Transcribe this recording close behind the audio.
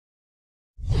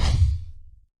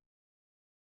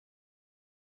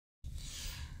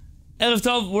Erev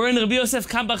Tov, we're in Rabbi Yosef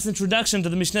Kambach's introduction to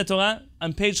the Mishneh Torah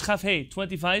on page Chaf Hey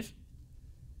 25.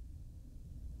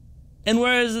 And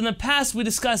whereas in the past we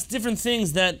discussed different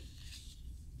things that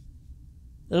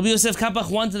Rabbi Yosef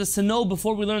Kambach wanted us to know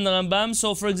before we learn the Rambam.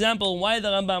 So for example, why the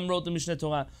Rambam wrote the Mishneh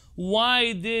Torah?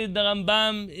 Why did the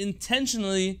Rambam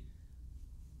intentionally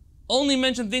only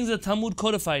mention things that Talmud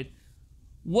codified?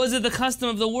 Was it the custom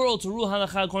of the world to rule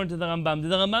halakha according to the Rambam?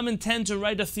 Did the Rambam intend to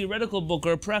write a theoretical book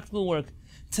or a practical work?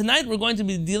 Tonight we're going to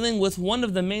be dealing with one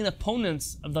of the main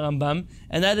opponents of the Rambam,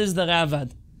 and that is the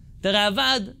Ravad. The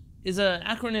Ravad is an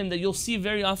acronym that you'll see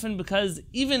very often because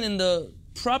even in the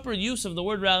proper use of the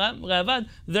word Ravad,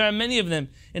 there are many of them.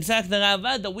 In fact, the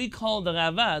Ravad that we call the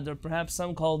Ravad, or perhaps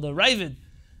some call the Ravid,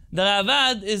 the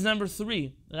Ravad is number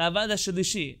 3, Ravad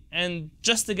HaShalishi. And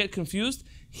just to get confused,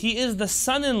 he is the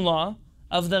son-in-law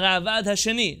of the Ravad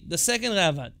HaShani, the second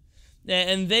Ravad.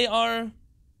 And they are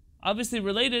obviously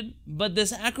related, but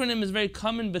this acronym is very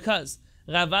common because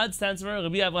Ravad stands for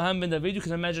Rabbi Avraham ben David. You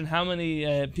can imagine how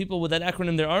many people with that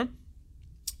acronym there are.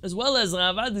 As well as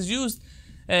Ravad is used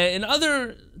in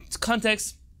other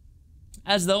contexts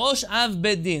as the Rosh Av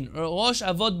Bet Din, or Rosh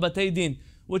Avot Batei Din,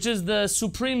 which is the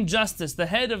supreme justice, the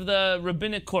head of the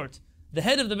rabbinic court, the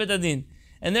head of the Bet Din.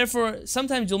 And therefore,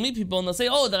 sometimes you'll meet people and they'll say,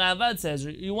 oh, the Ravad says, or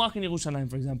you walk in Yerushalayim,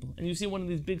 for example, and you see one of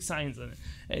these big signs on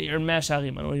it. You're Mea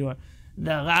Sharim, I don't know where you are. The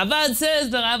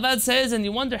Ravad says, and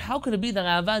you wonder, how could it be the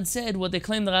Ravad said what they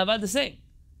claim the Ravad is saying?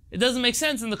 It doesn't make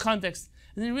sense in the context.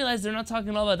 And then you realize they're not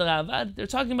talking all about the Ravad, they're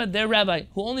talking about their rabbi,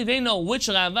 who only they know which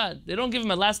Ravad. They don't give him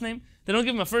a last name, they don't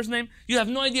give him a first name. You have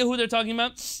no idea who they're talking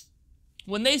about.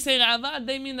 When they say Ravad,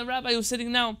 they mean the rabbi who's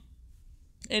sitting now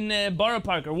in Borough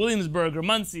Park, or Williamsburg, or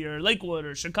Muncie, or Lakewood,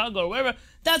 or Chicago, or wherever.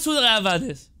 That's who the Ravad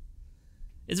is.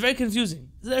 It's very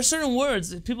confusing. There are certain words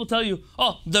that people tell you,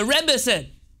 oh, the Rebbe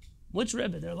said. Which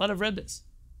Rebbe? There are a lot of Rebbes.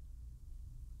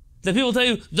 The people tell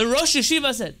you, the Rosh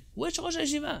Yeshiva said. Which Rosh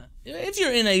Yeshiva? If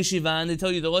you're in a yeshiva and they tell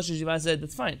you the Rosh Yeshiva said,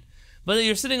 that's fine. But if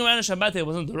you're sitting around a Shabbat, it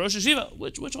wasn't the Rosh Yeshiva.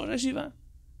 Which Rosh Yeshiva?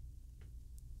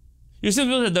 You're seeing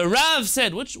people say, the Rav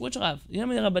said. Which Rav? You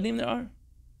know how many Rabbanim there are?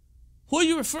 Who are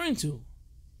you referring to?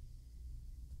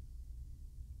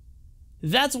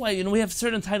 That's why, we have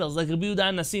certain titles, like Rabbi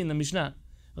Yehuda Nasi in the Mishnah.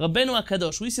 Rabbeinu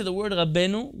HaKadosh. We say the word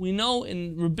Rabbeinu, we know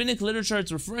in rabbinic literature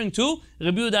it's referring to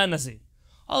Rabbi Yehuda Nasi.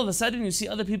 All of a sudden you see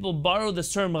other people borrow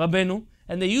this term Rabbeinu,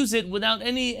 and they use it without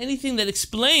anything that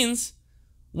explains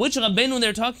which Rabbeinu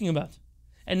they're talking about.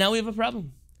 And now we have a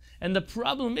problem. And the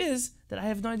problem is that I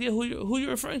have no idea who you're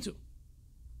referring to.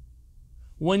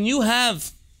 When you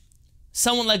have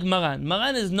someone like Maran,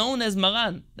 Maran is known as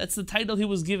Maran. That's the title he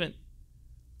was given.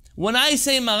 When I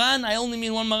say Maran, I only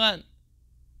mean one Maran.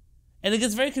 And it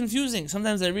gets very confusing.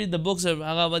 Sometimes I read the books of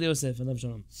Harav Ovadia Yosef,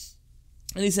 and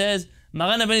he says,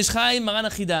 Maran Ben Ish Chai, Maran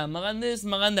Achida, Maran this,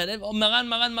 Maran that,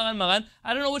 Maran.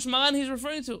 I don't know which Maran he's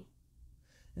referring to.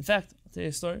 In fact, I'll tell you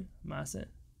a story, Maaseh.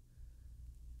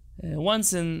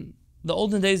 Once in the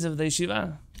olden days of the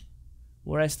yeshiva,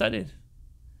 where I studied,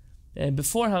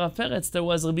 before Harav Peretz, there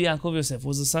was Rabbi Yaakov Yosef,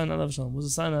 was the son of Shalom, was the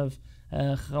son of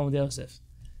Harav Ovadia Yosef.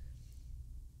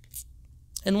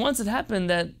 And once it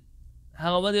happened that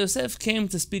Harav Ovadia Yosef came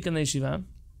to speak in the yeshiva,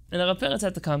 and Harav Peretz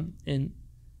had to come in.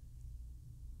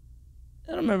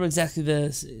 I don't remember exactly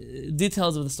the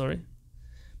details of the story,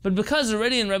 but because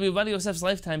already in Rabbi Ovadia Yosef's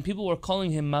lifetime, people were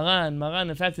calling him Maran, Maran.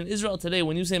 In fact, in Israel today,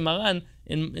 when you say Maran,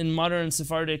 in modern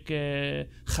Sephardic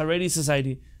Haredi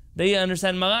society, they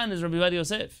understand Maran as Rabbi Ovadia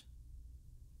Yosef.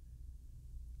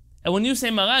 And when you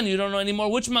say Maran, you don't know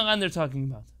anymore which Maran they're talking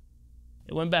about.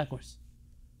 It went backwards.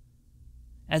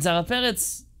 As Harav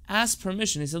Peretz asked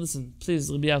permission, he said, listen,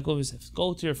 please, Rabbi Yaakov Yosef,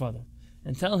 go to your father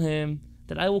and tell him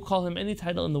that I will call him any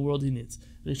title in the world he needs.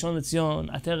 Rishon LeZion,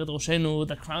 Ateret Roshenu,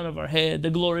 the crown of our head, the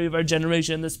glory of our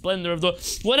generation, the splendor of the...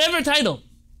 whatever title.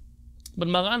 But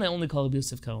Maran, I only call Rabbi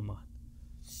Yosef Karo Maran.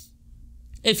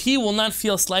 If he will not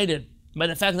feel slighted by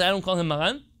the fact that I don't call him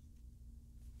Maran,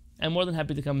 I'm more than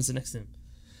happy to come and sit next to him.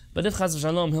 But if Chas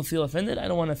v'Shalom he'll feel offended, I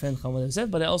don't want to offend Chavodah Yosef,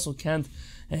 but I also can't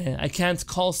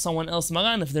call someone else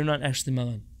Maran if they're not actually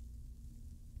Maran.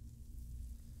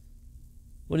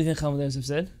 What do you think Chavodah Yosef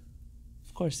said?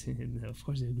 Of course he agreed.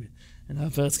 And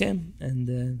Harav Peretz came, and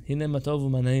Hine Matov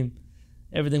U'Manaim,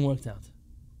 everything worked out.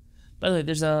 By the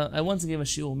way, I once gave a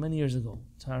shiur many years ago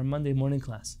to our Monday morning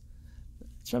class.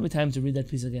 It's probably time to read that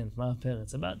piece again from Harav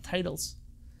Peretz about titles.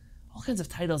 All kinds of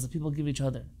titles that people give each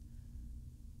other.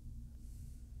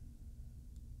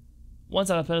 Once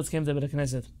Harav Peretz came to Beit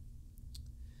HaKnesset,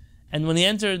 and when he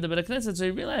entered the Beit HaKnesset, so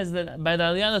he realized that by the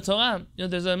Aliyah Torah,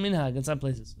 there's a minhag in some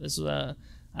places. This was a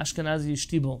Ashkenazi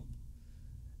shtibel.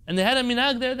 And they had a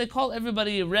minhag there, they called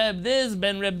everybody Reb this,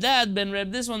 Ben Reb that, Ben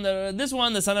Reb this one,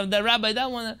 the son of that rabbi,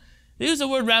 that one. They used the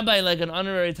word rabbi like an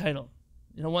honorary title.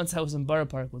 Once I was in Borough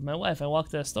Park with my wife, I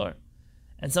walked to a store.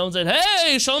 And someone said,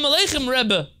 "Hey, Shalom Aleichem,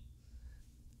 Rebbe."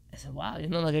 I said, "Wow,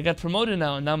 like I got promoted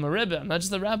now, and now I'm a Rebbe. I'm not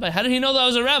just a rabbi. How did he know that I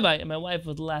was a rabbi?" And my wife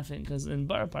was laughing, because in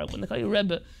Borough Park, when they call you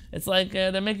Rebbe, it's like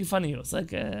they're making fun of you. It's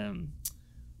like,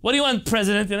 what do you want,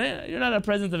 president? You're not a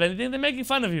president of anything. They're making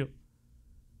fun of you.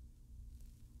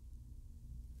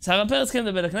 So Harav Peretz came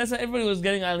to Beit HaKnesset, everybody was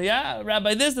getting Aliyah,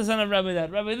 Rabbi this, the son of Rabbi that,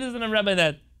 Rabbi this, the son of Rabbi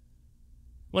that.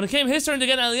 When it came his turn to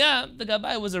get Aliyah, the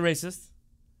Gabbai was a racist.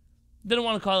 Didn't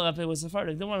want to call Harav Peretz, was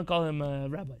Sephardic, didn't want to call him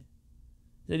Rabbi.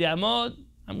 He said, Ya'amod,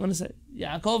 I'm going to say,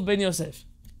 Yaakov ben Yosef.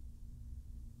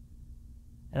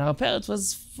 And Harav Peretz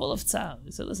was full of tzar. He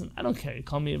said, listen, I don't care, you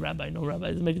call me a rabbi, no rabbi,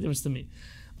 it doesn't make a difference to me.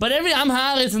 But every Am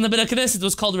Haaretz in the Beit HaKnesset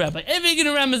was called rabbi. Every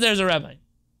Gidon Rambam there's a rabbi. It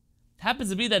happens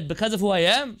to be that because of who I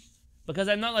am, because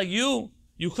I'm not like you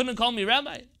couldn't call me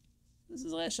rabbi. This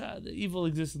is Resha. The evil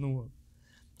exists in the world.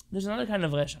 There's another kind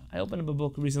of Resha. I opened up a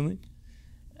book recently.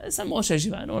 Some Moshe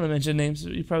Yeshiva. I don't want to mention names.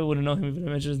 You probably wouldn't know him if I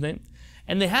mentioned his name.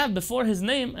 And they have before his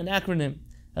name an acronym.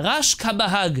 Rash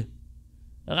Kabahag.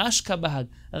 Rash Kabahag.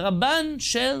 Rabban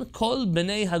Shel Kol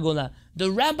Bnei Hagolah.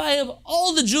 The rabbi of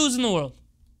all the Jews in the world.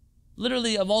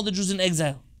 Literally of all the Jews in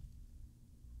exile.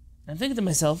 And I'm thinking to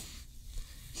myself,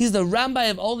 he's the rabbi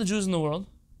of all the Jews in the world.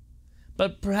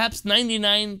 But perhaps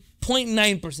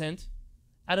 99.9%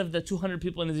 out of the 200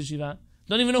 people in his yeshiva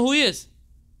don't even know who he is.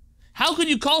 How could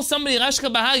you call somebody Rash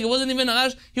Kabahag? He wasn't even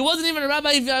a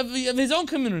rabbi of his own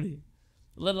community,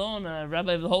 let alone a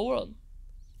rabbi of the whole world.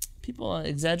 People are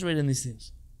exaggerating these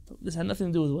things. This had nothing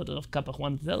to do with what Rav Kapach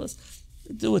wanted to tell us. It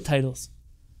had to do with titles.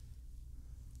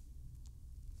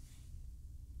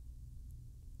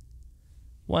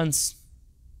 Once,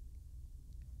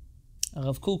 a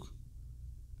Rav Kook,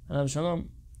 Rav Shalom,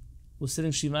 was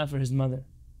sitting Shiva for his mother.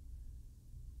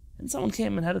 And someone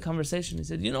came and had a conversation. He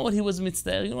said, you know what he was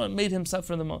mitzvah? You know what made him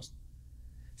suffer the most?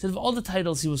 He said, of all the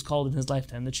titles he was called in his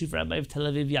lifetime, the chief rabbi of Tel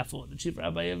Aviv Yafo, the chief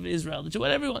rabbi of Israel,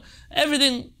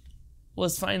 everything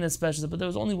was fine and special, but there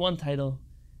was only one title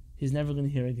he's never going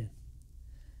to hear again.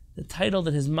 The title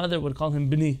that his mother would call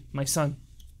him Bni, my son.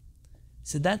 He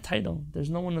said, that title, there's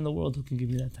no one in the world who can give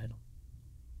me that title.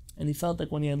 And he felt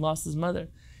like when he had lost his mother,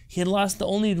 he had lost the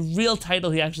only real title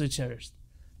he actually cherished.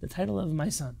 The title of my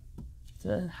son.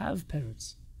 To have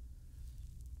parents.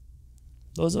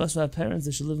 Those of us who have parents,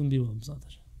 they should live and be well.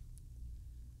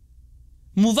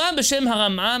 Muvan b'shem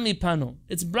Haramah Mipano.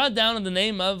 It's brought down in the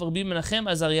name of Rabbi Menachem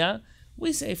Azariah.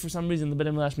 We say for some reason the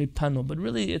Beit Midrash Mipano, but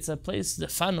really it's a place, the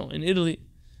Fano, in Italy,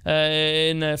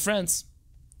 in France.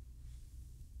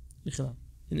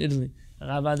 In Italy.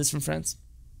 Ravad is from France.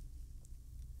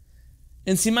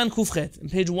 In Siman Kufchet, in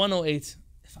page 108,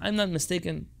 if I'm not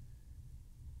mistaken,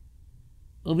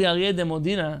 Rabbi Aryeh de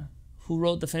Modena, who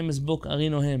wrote the famous book Ari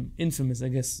Nohem, infamous, I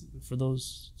guess, for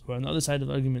those who are on the other side of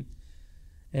the argument,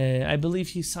 I believe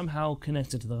he's somehow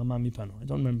connected to the Ramah Mipano. I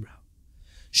don't remember how.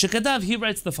 Shekadav, he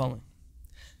writes the following: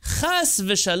 Chas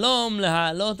v'shalom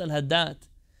leha'alot al hadat.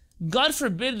 God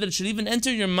forbid that it should even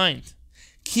enter your mind.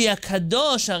 Ki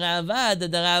hakadosh ha'Ravad,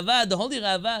 the holy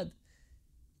Ravad,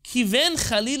 kiven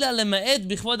chalila lema'et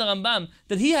b'chvod Rambam,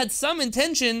 that he had some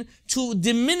intention to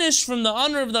diminish from the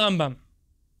honor of the Rambam.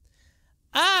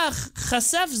 Ach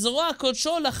chasaf zroa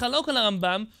kodsho lachalok al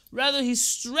Rambam. Rather, he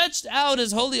stretched out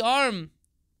his holy arm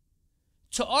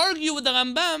to argue with the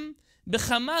Rambam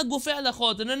b'chama gufei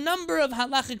halachot, in a number of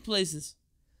halachic places.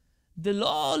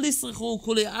 Delo lisrichu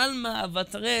kuli alma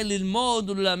avatre lilmod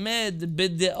ulelamed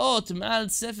bedeot me'al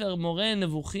sefer moreh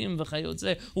nevuchim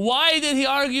v'chayotze. Why did he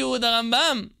argue with the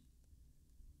Rambam?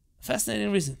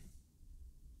 Fascinating reason.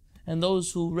 And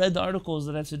those who read the articles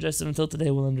that I've suggested until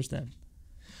today will understand.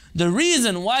 The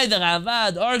reason why the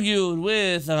Ravad argued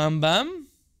with the Rambam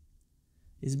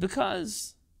is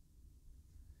because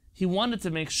he wanted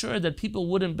to make sure that people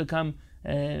wouldn't become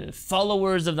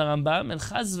followers of the Rambam, and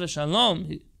chaz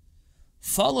v'shalom,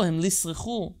 follow him,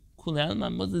 lisrichu,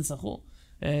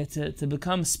 to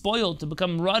become spoiled, to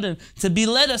become rotten, to be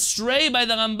led astray by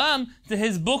the Rambam to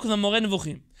his book, the Moreh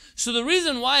Nevuchim. So the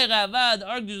reason why Ravad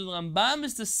argues with the Rambam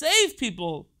is to save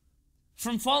people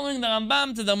from following the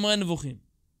Rambam to the Moreh Nevuchim.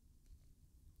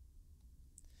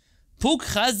 פוק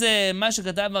חזה מה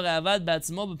שכתב הרעב"ד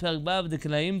בעצמו בפרק ו'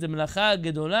 דקלאים דמלאכה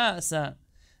גדולה עשה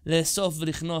לאסוף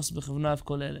ולכנוס בכווניו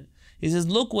כל אלה. He says,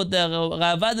 look what the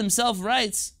Ravad himself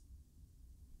writes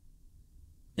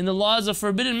in the laws of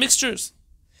forbidden mixtures,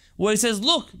 where he says,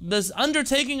 look, this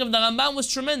undertaking of the Rambam was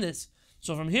tremendous.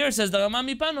 So from here it says the Ramah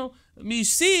Mipano, you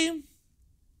see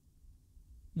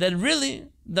that really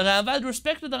the Ravad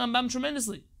respected the Rambam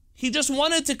tremendously. He just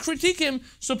wanted to critique him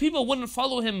so people wouldn't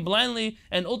follow him blindly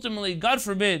and ultimately, God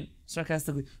forbid,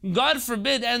 sarcastically, God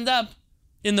forbid, end up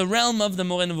in the realm of the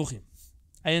Moreh Nevuchim.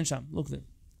 Ayin Sham, look there.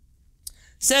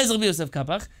 Says Rabbi Yosef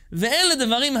Kapach, Ve'ele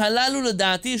devarim halalu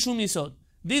leda'ati shum yisod.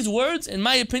 These words, in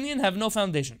my opinion, have no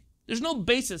foundation. There's no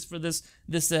basis for this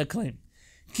claim.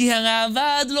 כי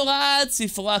הרעב"ד לא ראה את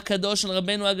ספרו הקדוש של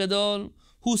רבנו הגדול,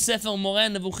 הוא ספר מורה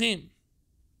נבוכים.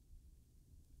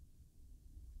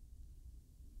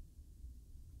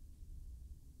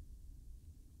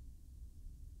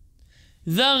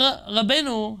 The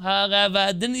Rabbeinu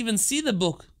HaRavad didn't even see the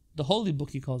book, the holy book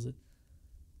he calls it,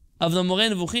 of the Moreh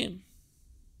Nevuchim.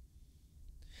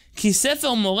 כי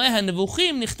ספר מורה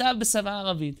הנבוכים נכתב בשפה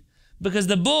ערבית. Because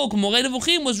the book, Moreh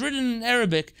Nevuchim, was written in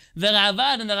Arabic. The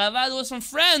Ravad, and the Ravad was from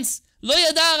France. לא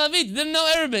ידע ערבית, didn't know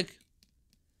Arabic.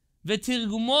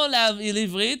 ותרגומו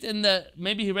לעברית, and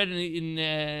maybe he read it in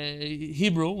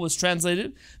Hebrew, was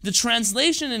translated. The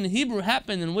translation in Hebrew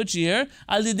happened in which year?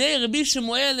 על ידי רבי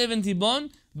שמואל אבן תיבון,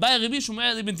 by רבי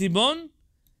שמואל אבן תיבון,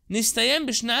 נסתיים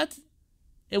בשנת,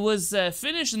 it was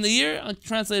finished in the year,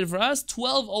 translated for us,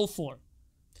 1204.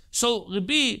 So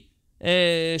Rabbi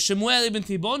Shemuel ibn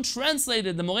Tibon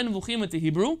translated the Moreh Nevuchim into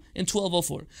Hebrew in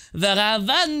 1204. The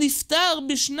Ravad niftar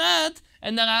bishnat,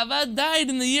 and the Ravad died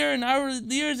in the years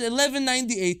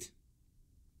 1198.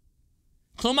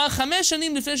 כלומר, 5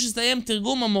 שנים לפני שהסתיים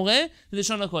תרגום המורה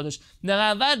ללשון הקודש. The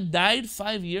Ravad died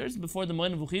 5 years before the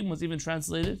Moreh Nevuchim was even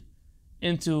translated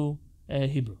into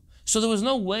Hebrew. So there was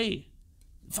no way,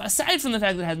 aside from the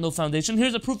fact that it had no foundation,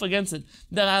 here's a proof against it.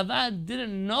 The Ravad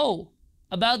didn't know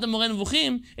about the Moreh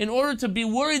Nevuchim in order to be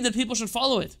worried that people should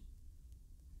follow it.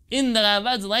 In the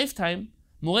Ravad's lifetime,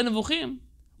 Moreh Nevuchim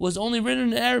was only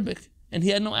written in Arabic, and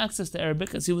he had no access to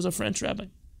Arabic as he was a French rabbi.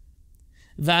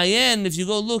 Vayen, if you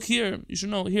go look here, you should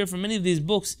know here from many of these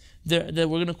books that we're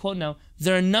going to quote now,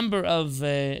 there are a number of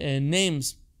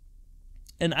names,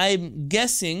 and I'm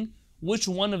guessing which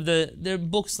one of their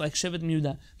books, like Shevet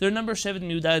Miyudah. There are a number of Shevet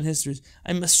Miyudah in histories.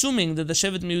 I'm assuming that the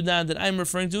Shevet Miyudah that I'm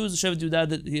referring to is the Shevet Miyudah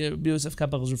that Rabbi Yosef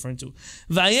Kapach was referring to.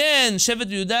 Vayen, Shevet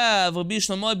Miyudah of Rabbi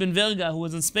Shlomo ben Verga, who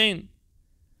was in Spain.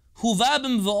 הובא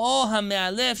במבואו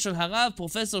המאלף של הרב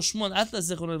פרופסור שמואל אטלס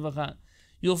זיכרונו לברכה.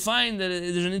 You'll find that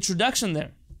there's an introduction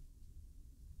there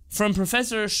from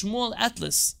Professor Shmuel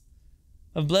Atlas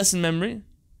of blessed memory,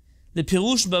 the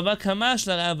Pirush Bava Kama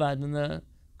shel Ravad, and the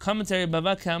commentary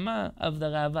Bava Kama of the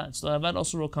Ravad. So the Ravad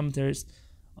also wrote commentaries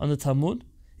on the Talmud.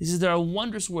 He says there are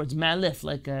wondrous words, malif,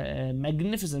 like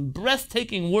magnificent,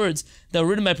 breathtaking words that were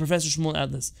written by Professor Shmuel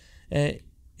Atlas.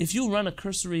 If you run a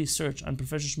cursory search on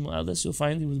Professor Shmuel Atlas, you'll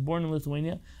find he was born in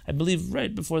Lithuania, I believe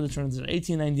right before the turn of the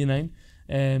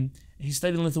 1899. He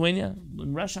studied in Lithuania,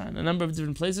 in Russia, and a number of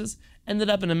different places. Ended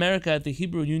up in America at the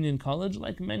Hebrew Union College,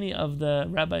 like many of the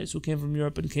rabbis who came from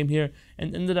Europe and came here,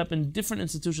 and ended up in different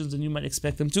institutions than you might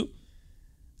expect them to.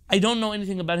 I don't know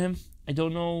anything about him. I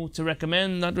don't know to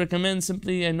recommend, not recommend.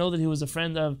 Simply, I know that he was a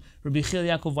friend of Rabbi Chil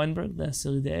Yaakov Weinberg, the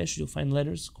Siri De'esh. You'll find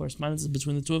letters, correspondences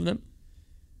between the two of them.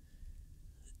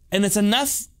 And it's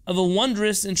enough of a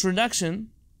wondrous introduction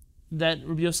that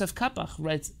Rabbi Yosef Kapach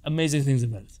writes amazing things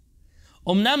about it.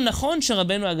 And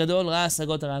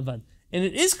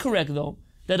it is correct, though,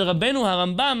 that Rabbeinu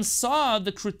HaRambam saw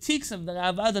the critiques of the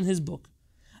Ravad in his book.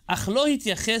 But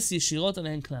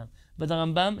the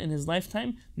Rambam, in his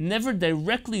lifetime, never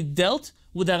directly dealt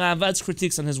with the Ravad's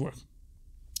critiques on his work.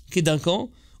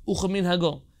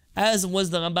 As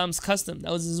was the Rambam's custom,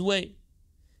 that was his way.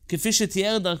 Like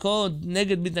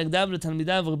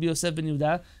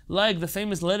the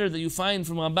famous letter that you find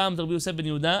from Rambam to Rabbi Yosef ben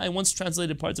Yehuda. I once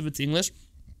translated parts of it to English,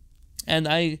 and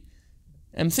I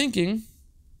am thinking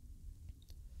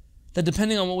that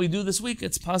depending on what we do this week,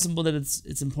 it's possible that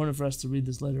it's important for us to read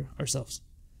this letter ourselves.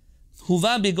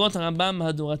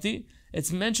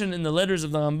 It's mentioned in the letters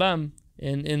of the Rambam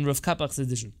in Rav Kapach's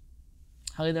edition.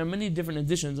 There are many different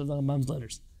editions of the Rambam's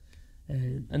letters,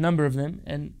 a number of them,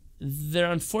 and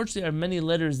there unfortunately are many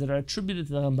letters that are attributed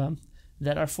to the Rambam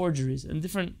that are forgeries, and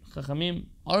different Chachamim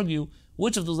argue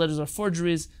which of those letters are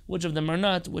forgeries, which of them are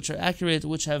not, which are accurate,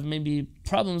 which have maybe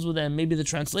problems with them, maybe the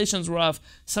translations were off,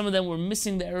 some of them were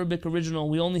missing the Arabic original,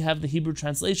 we only have the Hebrew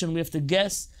translation, we have to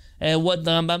guess what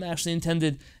the Rambam actually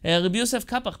intended. Rabbi Yosef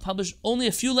Kapach published only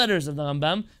a few letters of the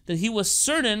Rambam that he was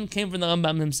certain came from the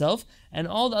Rambam himself, and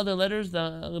all the other letters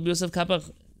the Rabbi Yosef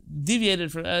Kapach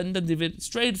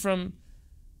strayed from,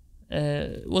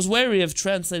 was wary of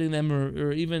translating them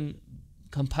or even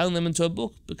compiling them into a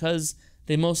book because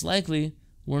they most likely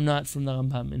were not from the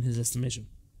Rambam in his estimation.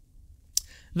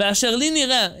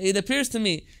 It appears to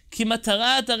me כי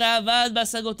מטרת הרעב"ד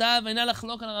בהשגותיו אינה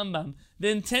לחלוק על הרמב"ם. The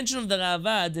intention of the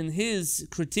Ravad in his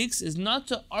critiques is not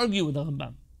to argue with the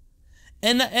Rambam.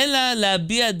 אלא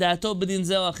להביע דעתו בדין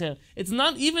זה או אחר. It's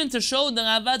not even to show the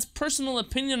Ravad's personal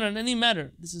opinion on any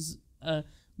matter. This is a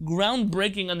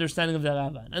groundbreaking understanding of the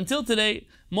Ravad. Until today,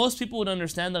 most people would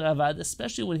understand the Ravad,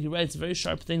 especially when he writes very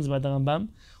sharp things about the Rambam.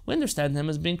 We understand him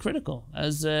as being critical,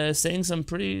 as saying some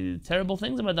pretty terrible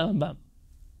things about the Rambam.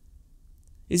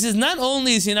 He says not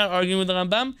only is he not arguing with the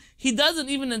Rambam, he doesn't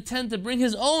even intend to bring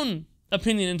his own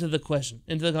opinion into the question,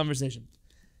 into the conversation.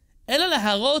 The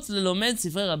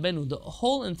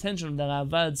whole intention of the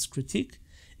Ravad's critique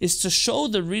is to show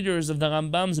the readers of the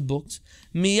Rambam's books,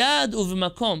 miyad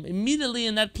uv'makom, immediately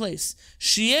in that place,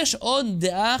 sheyesh od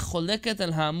de'ah choleket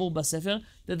al ha'amur b'sefer,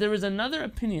 that there is another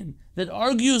opinion that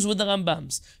argues with the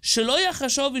Rambam's. Shelo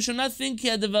yachashov, you should not think ki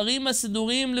ha'devarim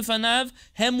ha'sidurim lefanav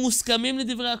hem muskamim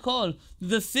l'divrei hakol.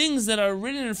 The things that are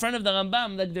written in front of the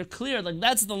Rambam, like they're clear, like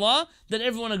that's the law, that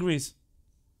everyone agrees.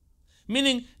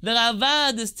 Meaning, the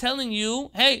Ravad is telling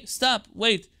you, hey, stop,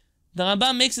 wait. The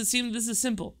Rambam makes it seem this is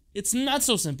simple. It's not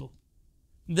so simple.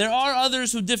 There are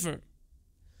others who differ.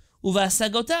 And the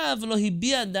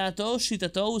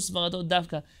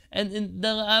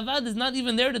Ravad is not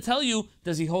even there to tell you,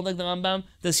 does he hold like the Rambam?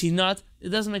 Does he not? It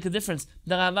doesn't make a difference.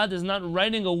 The Ravad is not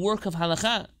writing a work of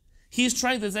halakha. He's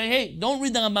trying to say, hey, don't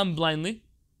read the Rambam blindly.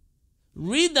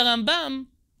 Read the Rambam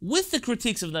with the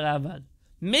critiques of the Ravad.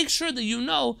 Make sure that you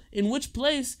know in which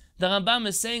place the Rambam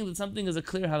is saying that something is a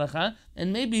clear halakha,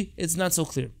 and maybe it's not so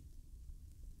clear.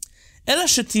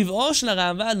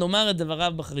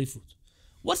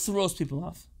 What throws people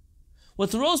off? What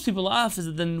throws people off is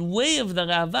that the way of the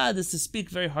Ravad is to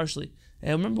speak very harshly. I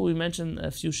remember we mentioned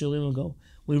a few shiurim ago,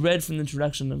 we read from the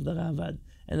introduction of the Ravad,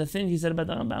 and the thing he said about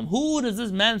the Rambam, who does this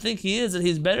man think he is, that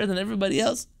he's better than everybody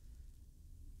else?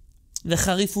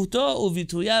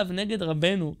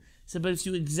 So, but if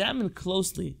you examine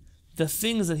closely the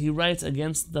things that he writes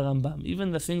against the Rambam,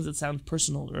 even the things that sound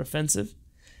personal or offensive,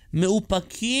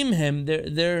 me'upakim hem,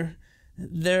 they're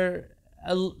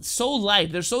so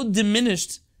light, they're so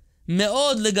diminished.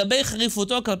 Me'od legabei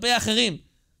charifuto kalpei acherim.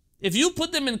 If you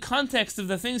put them in context of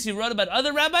the things he wrote about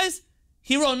other rabbis,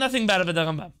 he wrote nothing bad about the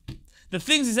Rambam. The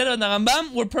things he said about the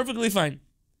Rambam were perfectly fine.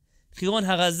 Chiron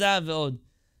haraza ve'od.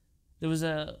 There was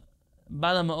a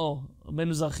Bala Ma'or, Ben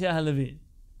Uzarchia Halevi.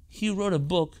 He wrote a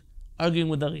book arguing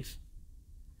with the Rif.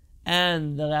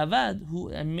 And the Ravad,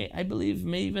 who I believe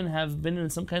may even have been in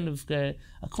some kind of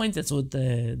acquaintance with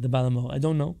the Bala Ma'or, I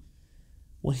don't know.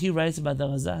 What he writes about the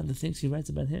Raza, the things he writes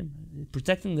about him,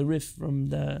 protecting the Rif from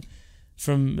the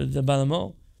Bala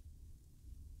Ma'or.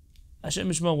 Hashem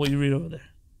Mishmor, what you read over there.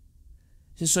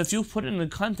 So if you put it in the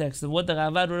context of what the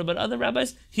Ravad wrote about other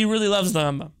rabbis, he really loves the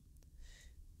Rambam.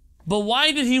 But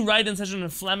why did he write in such an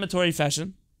inflammatory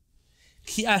fashion?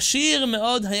 Ki ashir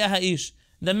me'od haya ha'ish.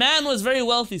 The man was very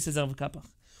wealthy, says Rav Kapach.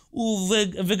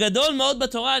 V'gadol me'od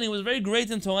b'Torah, and he was very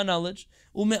great in Torah knowledge.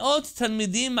 U'me'ot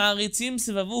talmidim ma'aritzim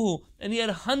sivavuhu, and he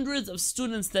had hundreds of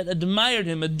students that admired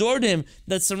him, adored him,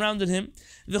 that surrounded him.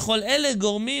 V'chol ele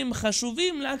gormim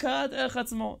chashuvim la'akarat erech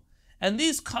atzmo. And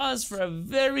these cause for a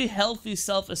very healthy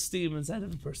self-esteem inside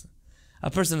of a person.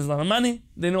 A person has a lot of money,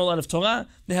 they know a lot of Torah,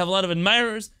 they have a lot of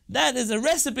admirers. That is a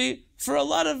recipe for a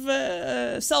lot of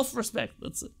self-respect,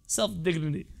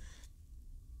 self-dignity.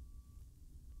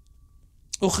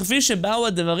 And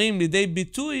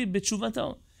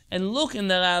look in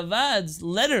the Ravad's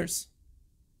letters.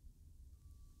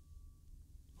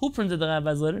 Who printed the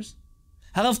Ravad's letters?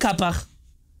 Harav Kapach.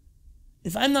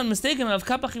 If I'm not mistaken, Rav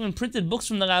Kapach even printed books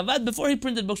from the Ravad before he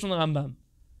printed books from the Rambam.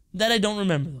 That I don't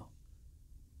remember though.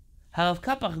 Rav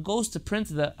Kapach goes to print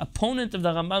the opponent of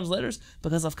the Rambam's letters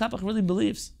because Rav Kapach really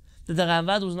believes that the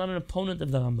Ravad was not an opponent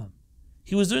of the Rambam.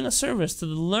 He was doing a service to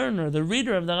the learner, the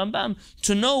reader of the Rambam,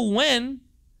 to know when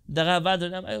the Ravad,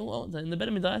 in the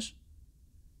Beit Midrash,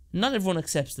 not everyone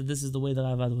accepts that this is the way the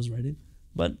Ravad was writing,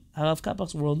 but Rav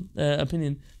Kapach's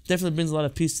opinion definitely brings a lot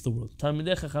of peace to the world.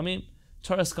 Talmidei Chachamim,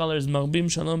 Torah scholars, Marbim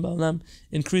Shalom Ba'olam,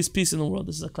 increase peace in the world.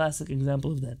 This is a classic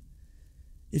example of that.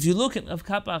 If you look at Rav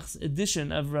Kapach's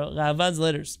edition of Ravad's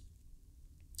letters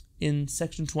in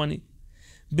section 20,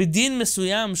 Bidin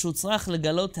Mesuyam Shutzrach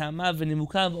Legalot Ta'amav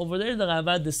V'Nimukav, over there the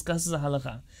Ravad discusses a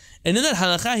halakha. And in that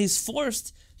halakha he's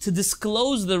forced to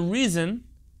disclose the reason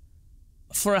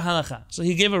for a halakha. So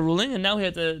he gave a ruling and now he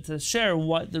had to share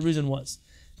what the reason was.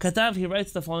 Katav, he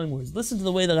writes the following words. Listen to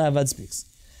the way the Ravad speaks.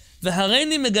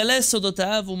 V'hareini megale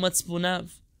sodotav u'matzpunav.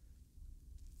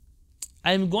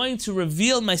 I am going to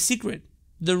reveal my secret,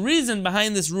 the reason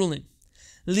behind this ruling.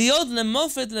 Liot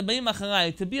lemofet lebeim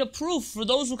acharai, to be a proof for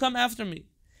those who come after me.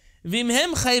 Especially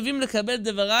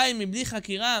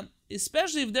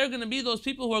if they're going to be those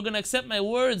people who are going to accept my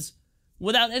words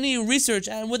without any research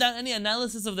and without any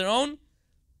analysis of their own.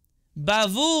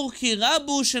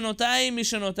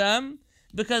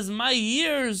 Because my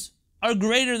years are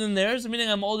greater than theirs, meaning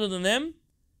I'm older than them.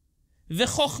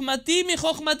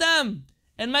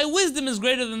 And my wisdom is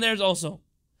greater than theirs also.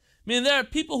 Meaning there are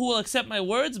people who will accept my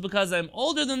words because I'm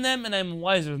older than them and I'm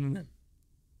wiser than them.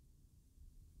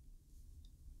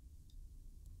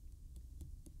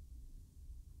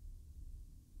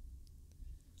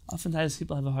 Oftentimes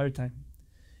people have a hard time.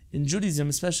 In Judaism,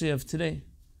 especially of today,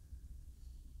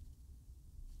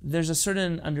 there's a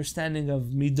certain understanding of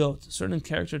midot, certain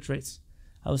character traits.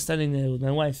 I was studying with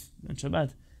my wife on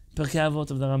Shabbat, Pirkei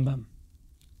Avot of the Rambam.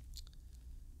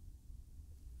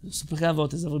 So Pirkei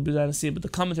Avot is everybody to see, but the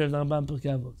commentary of the Rambam,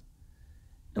 Pirkei Avot.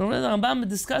 And when the Rambam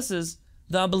discusses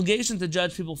the obligation to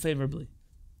judge people favorably,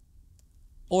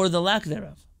 or the lack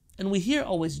thereof. And we hear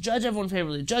always, judge everyone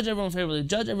favorably, judge everyone favorably,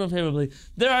 judge everyone favorably.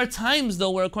 There are times, though,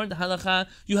 where according to halakha,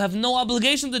 you have no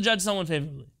obligation to judge someone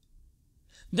favorably.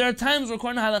 There are times where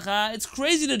according to halakha, it's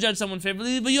crazy to judge someone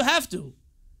favorably, but you have to.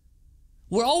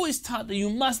 We're always taught that you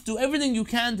must do everything you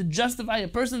can to justify a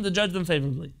person to judge them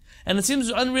favorably. And it seems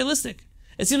unrealistic.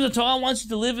 It seems the Torah wants you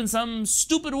to live in some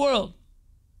stupid world.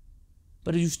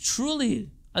 But if you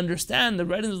truly understand the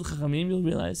writings of the Chachamim, you'll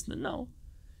realize that no,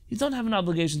 you don't have an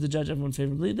obligation to judge everyone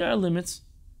favorably. There are limits.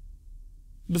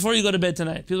 Before you go to bed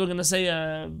tonight, people are going to say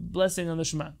a blessing on the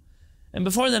Shema. And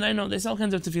before then, I know they say all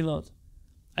kinds of tefillot.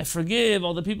 I forgive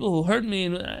all the people who hurt me.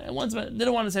 And once they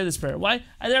don't want to say this prayer. Why?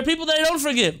 There are people that I don't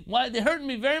forgive. Why? They hurt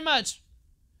me very much.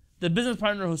 The business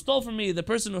partner who stole from me, the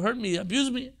person who hurt me,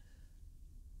 abused me.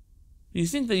 You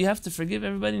think that you have to forgive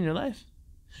everybody in your life?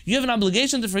 You have an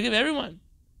obligation to forgive everyone.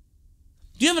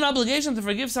 Do you have an obligation to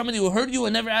forgive somebody who hurt you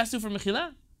and never asked you for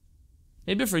mechila?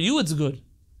 Maybe for you it's good.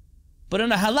 But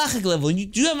on a halachic level, do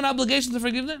you have an obligation to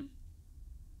forgive them?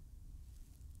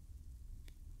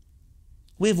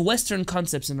 We have Western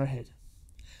concepts in our head.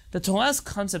 The Torah's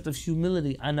concept of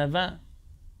humility, anava,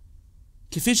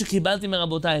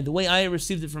 the way I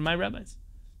received it from my rabbis,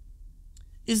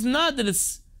 is not that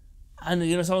it's,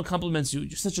 someone compliments you,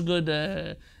 you're such a good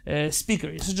speaker,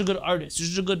 you're such a good artist, you're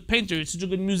such a good painter, you're such a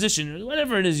good musician, or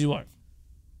whatever it is you are.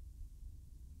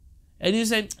 And you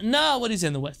say, no, what do you say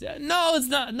in the West? No, it's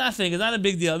not, nothing, it's not a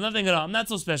big deal, nothing at all, I'm not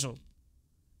so special.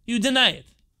 You deny it.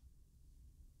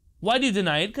 Why do you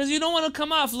deny it? Because you don't want to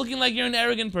come off looking like you're an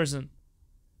arrogant person.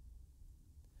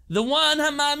 The one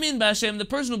hama'amin b'Hashem, the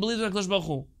person who believes in HaKadosh Baruch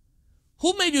Hu.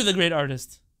 Who made you the great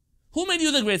artist? Who made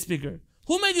you the great speaker?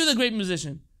 Who made you the great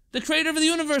musician? The creator of the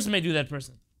universe made you that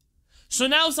person. So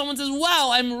now someone says, wow,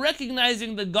 I'm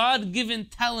recognizing the God-given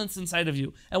talents inside of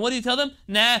you. And what do you tell them?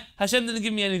 Nah, Hashem didn't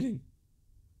give me anything.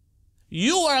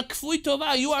 You are a kfui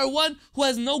tova. You are one who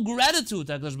has no gratitude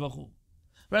to HaKadosh Baruch Hu.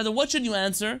 Rather, what should you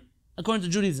answer? According to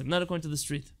Judaism, not according to the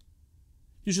street.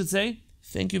 You should say,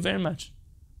 thank you very much.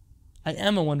 I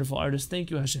am a wonderful artist.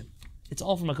 Thank you, Hashem. It's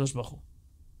all from HaKadosh Baruch Hu.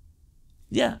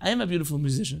 Yeah, I am a beautiful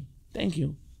musician. Thank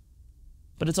you.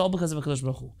 But it's all because of HaKadosh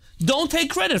Baruch Hu. Don't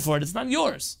take credit for it. It's not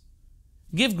yours.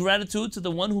 Give gratitude to the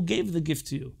one who gave the gift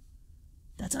to you.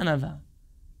 That's anava.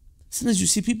 Sometimes you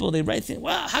see people, they write things,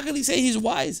 wow, how can he say he's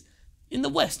wise? In the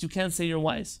West, you can't say you're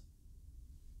wise.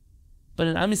 But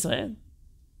in Am Yisrael,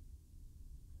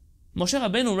 Moshe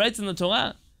Rabbeinu writes in the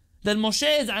Torah that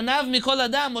Moshe is anav mikol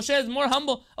adam. Moshe is more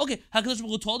humble. Okay, HaKadosh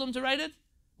Baruch Hu told him to write it.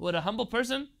 What a humble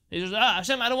person. He says,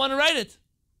 Hashem, I don't want to write it.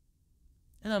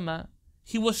 And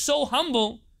he was so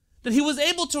humble that he was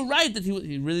able to write that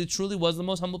he really truly was the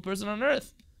most humble person on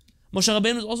earth. Moshe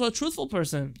Rabbeinu was also a truthful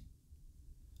person.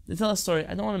 They tell a story.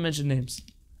 I don't want to mention names.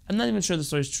 I'm not even sure the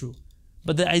story is true.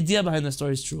 But the idea behind the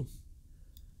story is true.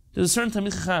 There's a certain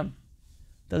Talmid Chacham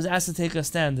that was asked to take a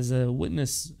stand as a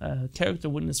witness, a character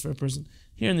witness for a person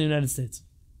here in the United States.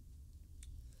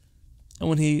 And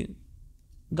when he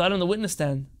got on the witness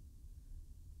stand,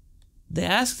 they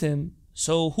asked him,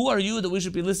 so who are you that we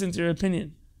should be listening to your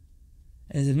opinion?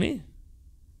 And he said, me?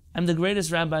 I'm the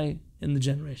greatest rabbi in the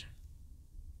generation.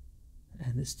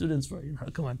 And the students were,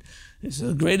 come on, he's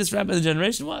the greatest rabbi in the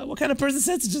generation? What kind of person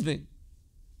said such a thing?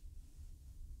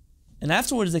 And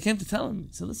afterwards they came to tell him,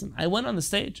 he said, listen, I went on the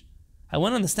stage. I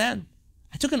went on the stand.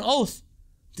 I took an oath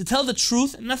to tell the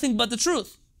truth and nothing but the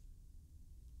truth.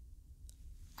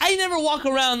 I never walk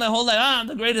around my whole life, I'm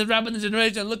the greatest rabbi in the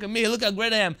generation, look at me, look how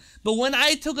great I am. But when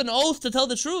I took an oath to tell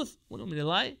the truth, what do you want me to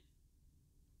lie?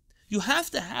 You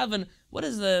have to have what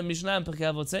does the Mishnah in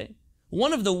Pirkei Avot say?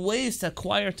 One of the ways to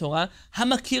acquire Torah,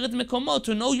 hamakir et mekomo,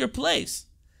 to know your place.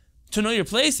 To know your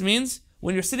place means,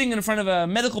 When you're sitting in front of a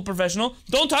medical professional,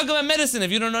 don't talk about medicine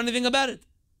if you don't know anything about it.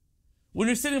 When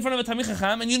you're sitting in front of a Talmid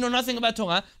Chacham and you know nothing about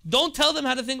Torah, don't tell them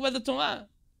how to think about the Torah.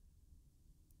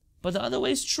 But the other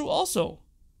way is true also.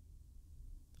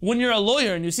 When you're a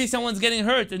lawyer and you see someone's getting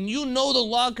hurt and you know the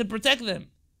law could protect them,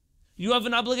 you have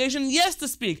an obligation, yes, to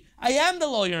speak. I am the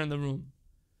lawyer in the room.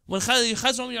 When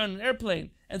you're on an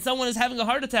airplane and someone is having a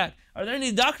heart attack, are there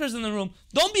any doctors in the room?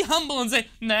 Don't be humble and say,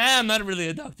 nah, I'm not really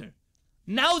a doctor.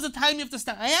 Now is the time you have to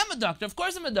start. I am a doctor. Of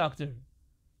course I'm a doctor.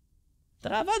 The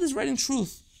Ravad is writing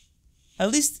truth. At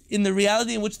least in the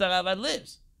reality in which the Ravad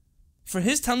lives. For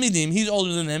his Talmidim, he's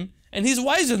older than them and he's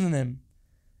wiser than them.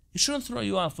 It shouldn't throw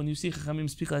you off when you see Chachamim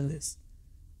speak like this.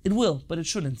 It will, but it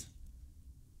shouldn't.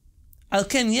 Al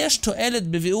ken yesh to'elet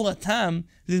bevi'ur hatam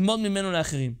lilmod mimenu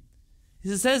la'acherim.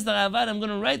 He says the Ravad, I'm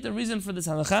going to write the reason for this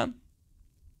halakha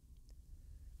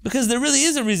because there really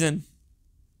is a reason.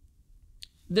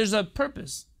 There's a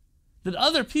purpose that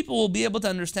other people will be able to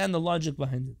understand the logic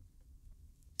behind it.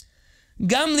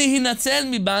 I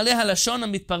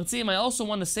also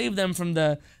want to save them from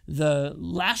the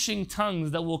lashing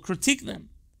tongues that will critique them.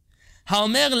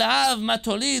 This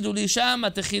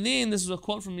is a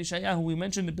quote from Yeshayahu, we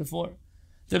mentioned it before.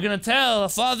 They're going to tell a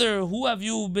father, who have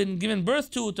you been given birth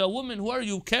to a woman, who are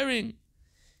you carrying?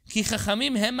 There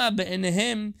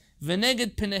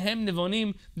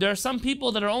are some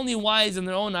people that are only wise in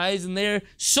their own eyes and they're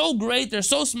so great, they're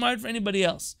so smart for anybody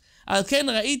else. I've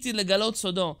decided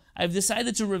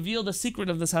to reveal the secret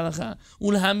of this halakha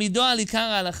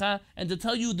and to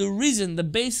tell you the reason, the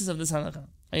basis of this halakha.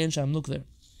 Look there.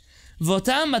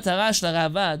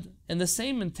 And the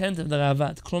same intent of the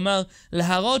Ravad,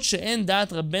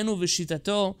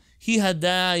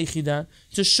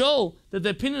 to show that the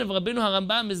opinion of Rabbeinu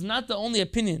HaRambam is not the only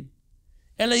opinion.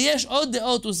 There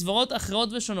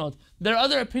are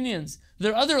other opinions.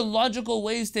 There are other logical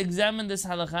ways to examine this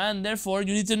halakha, and therefore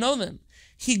you need to know them.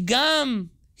 Says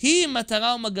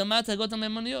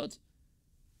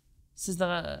the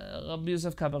Rabbi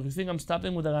Yosef Kabach, you think I'm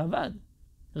stopping with the Ravad?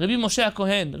 Rabbi Moshe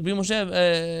HaKohen,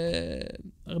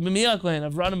 Rabbi Meir HaKohen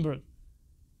of Rothenburg,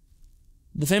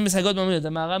 the famous Hagot Mamoniyot, the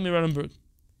Maharam Rothenburg.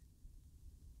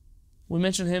 We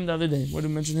mentioned him the other day. Where did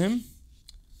we mention him?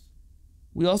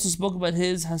 We also spoke about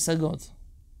his Hasagot.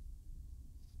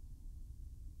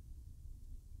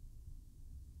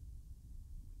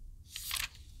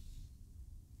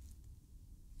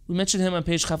 We mentioned him on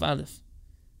page Chaf Aleph.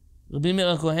 Rabbi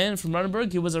Meir HaKohen from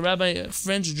Rothenburg, he was a rabbi, a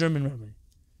French-German rabbi.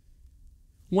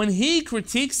 When he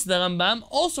critiques the Rambam,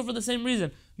 also for the same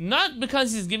reason, not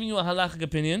because he's giving you a halachic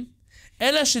opinion,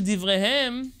 אלא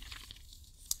שדבריהם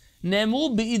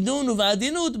נאמרו בעידון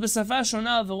ובעדינות בשפה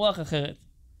שונה וברוח אחרת.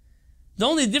 The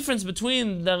only difference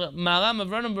between the Maharam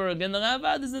of Rothenburg and the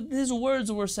Ravad is that his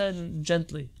words were said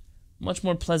gently, much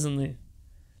more pleasantly.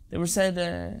 They were said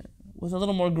with a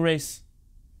little more grace.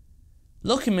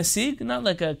 Lo k'mesig, not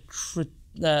like a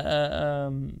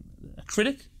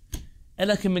critic,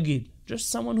 אלא כמגיד. Just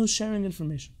someone who's sharing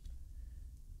information.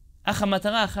 But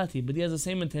he has the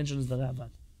same intention as the Ravad.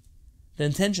 The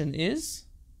intention is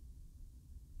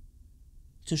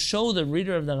to show the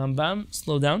reader of the Rambam,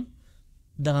 slow down,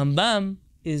 the Rambam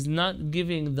is not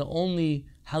giving the only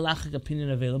halachic opinion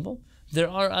available. There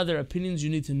are other opinions you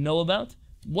need to know about.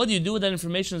 What you do with that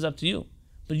information is up to you.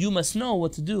 But you must know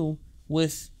what to do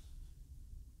with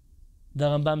the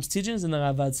Rambam's teachings and the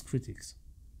Ravad's critiques.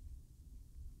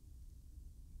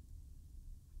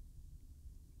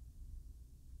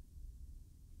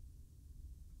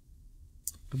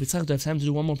 Rabbi Tzach, do I have time to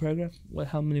do one more paragraph?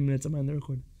 How many minutes am I on the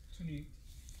recording? 28.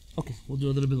 Okay, we'll do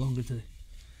a little bit longer today.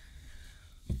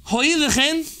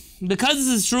 Because this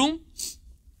is true,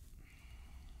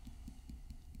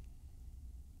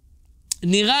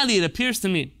 נראה לי, it appears to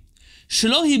me,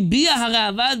 שלא הביע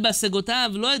הרעב"ד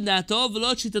בהשגותיו לא את דעתו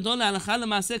ולא את שיטתו להלכה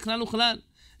למעשה כלל וכלל.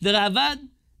 The Ravad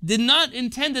did not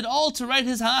intend at all to write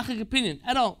his halachic opinion,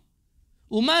 at all.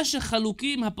 ומה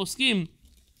שחלוקים הפוסקים,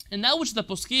 and that which the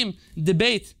poskim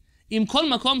debate, אם כל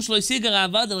מקום שלא השיג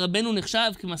הרעב"ד על רבנו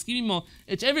נחשב כמסכים עמו,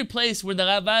 it's every place where the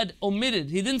Ravad omitted,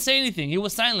 he didn't say anything, he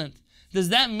was silent. Does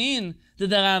that mean that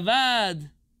the Ravad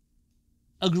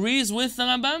agrees with the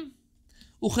Rambam?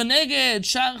 וכנגד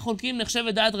שאר חולקים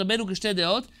נחשבת דעת רבנו כשתי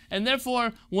דעות, and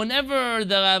therefore whenever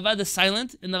the Ravad is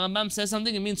silent and the Rambam says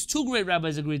something, it means two great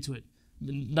rabbis agreed to it.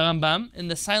 The Rambam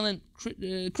and the silent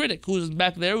critic who's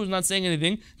back there, who's not saying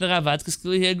anything, the Ravad, because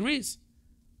clearly he agrees.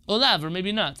 Olav, or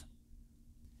maybe not.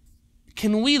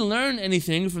 Can we learn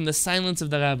anything from the silence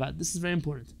of the Ravad? This is very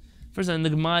important. First, in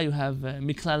the Gemara you have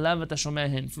Miklalav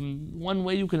Atashomehen. From one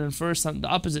way you can infer the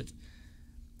opposite.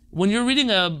 When you're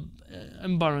reading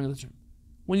I'm borrowing the term.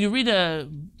 when you read a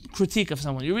critique of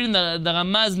someone, you're reading the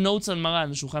Ramah's notes on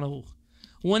Maran, the Shulchan Aruch.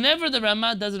 Whenever the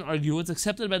Ramah doesn't argue, it's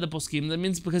accepted by the poskim. That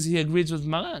means because he agrees with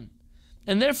Maran.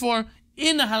 And therefore,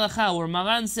 in a halakha where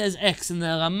Maran says X and the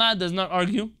Ramah does not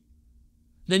argue,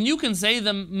 then you can say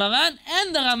the Maran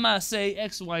and the Ramah say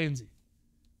X, Y, and Z.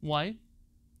 Why?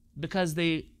 Because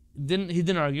he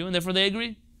didn't argue, and therefore they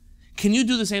agree. Can you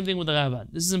do the same thing with the Ravad?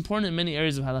 This is important in many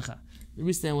areas of halakha.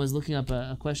 Recently I was looking up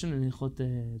a question in Hilchot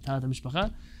Taharat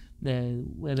HaMishpacha.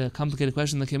 We had a complicated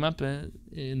question that came up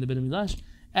in the Beit HaMidrash.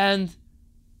 And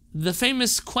the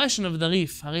famous question of the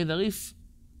Rif, Harei the Rif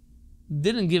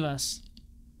didn't give us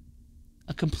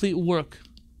a complete work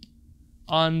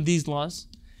on these laws.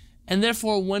 And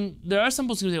therefore, when there are some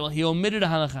people who say, well, he omitted a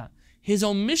halakha. His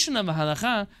omission of a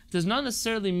halakha does not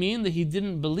necessarily mean that he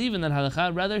didn't believe in that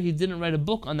halakha, rather he didn't write a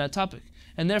book on that topic.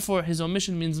 And therefore his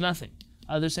omission means nothing.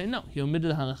 Others say no, he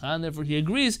omitted a halakha, and therefore he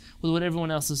agrees with what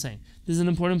everyone else is saying. This is an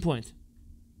important point.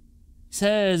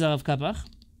 Says Rav Kapach,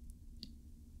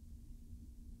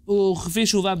 look,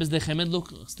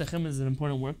 Sdei is an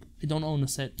important work. I don't own a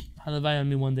set. Halavai on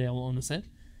me one day I will own a set.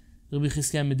 Rabbi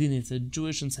Chizkiah Medini, it's a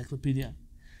Jewish encyclopedia.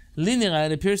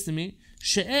 It appears to me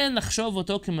שאין לחשוב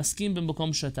אותו כמסכים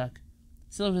במקום שתק.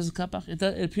 It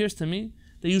appears to me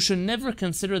that you should never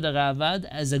consider the Ravad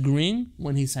as agreeing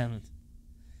when he's silent.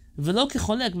 ולא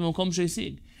כחולק במקום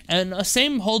שהשיג. And the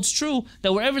same holds true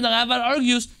that wherever the Ravad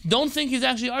argues, don't think he's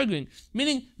actually arguing.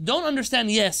 Meaning, don't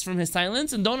understand yes from his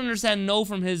silence and don't understand no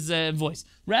from his voice.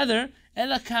 Rather,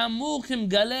 אלא כאמור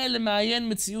כמגלה למעיין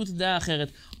מציאות דעה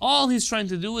אחרת. All he's trying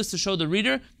to do is to show the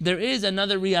reader there is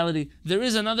another reality, there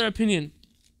is another opinion.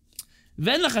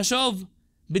 ואין לחשוב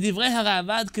בדברי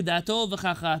הרעב"ד כדעתו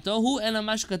וכהכרעתו הוא אלא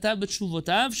מה שכתב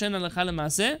בתשובותיו שאין הלכה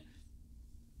למעשה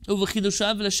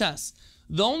ובחידושיו לש"ס.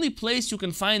 The only place you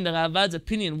can find the Ra'avad's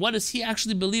opinion, what does he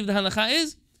actually believe the halakha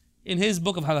is? In his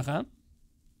book of halakha,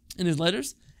 in his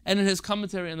letters, and in his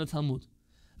commentary on the Talmud.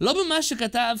 לא במה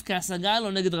שכתב כהשגה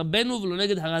לא נגד רבנו ולא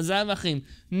נגד הרזה ואחרים.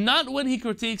 Not when he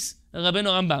critiques Rabbeinu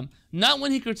Rambam. Not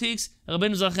when he critiques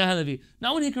Rabbeinu Zachariah Halevi.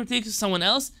 Not when he critiques someone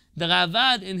else. The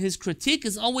Ravad in his critique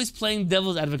is always playing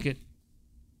devil's advocate.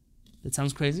 That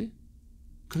sounds crazy.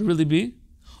 Could it really be?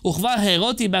 וכבר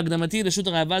הראיתי בהקדמתי לרשות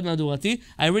הרעב"ד מהדורתי.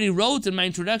 I already wrote in my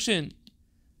introduction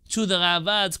to the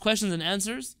Ra'avad's questions and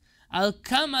answers על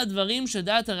כמה דברים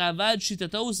שדעת הרעב"ד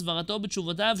שיטתו וסברתו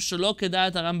בתשובותיו שלא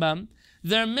כדעת הרמב"ם.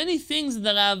 There are many things that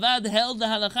the Ra'avad held the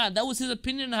halakha. That was his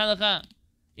opinion on halakha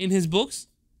in his books.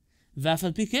 ואף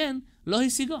על פי כן לא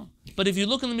השיגו. But if you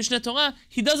look in the Mishneh Torah,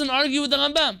 he doesn't argue with the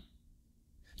Rambam.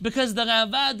 Because the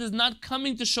Ra'avad is not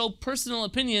coming to show personal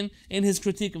opinion in his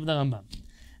critique of the Rambam.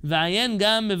 ועיין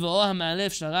גם מבואו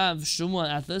המאלף של הרב שמואל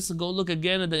אטלס. Go look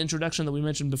again at the introduction that we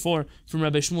mentioned before from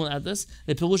Rabbi Shmuel Atlas.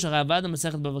 לפירוש הרעב"ד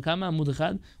המסכת בבא קמא עמוד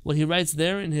 1. What he writes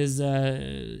there in his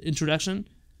introduction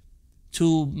to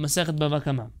מסכת בבא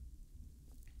קמא.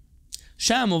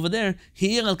 שם, over there,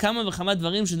 העיר על כמה וכמה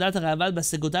דברים שדעת הרעב"ד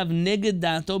בהשגותיו נגד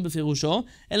דעתו בפירושו,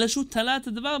 אלא שהוא תלה את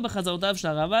הדבר בחזרותיו של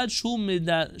הרעב"ד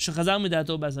שחזר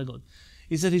מדעתו בהשגות.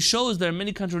 He said he shows there are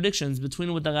many contradictions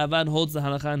between what the Ravad holds the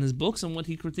halakha in his books and what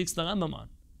he critiques the Rambam on.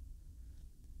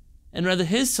 And rather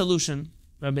his solution,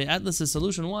 Rabbi Atlas'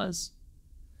 solution was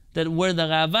that where the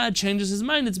Ravad changes his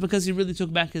mind, it's because he really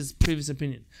took back his previous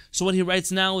opinion. So what he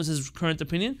writes now is his current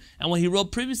opinion, and what he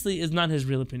wrote previously is not his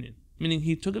real opinion. Meaning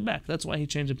he took it back. That's why he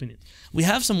changed opinion. We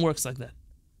have some works like that.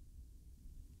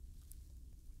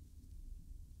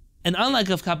 And unlike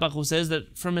Rav Kapach, who says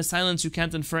that from his silence you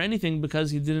can't infer anything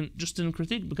because he didn't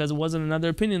critique, because it wasn't another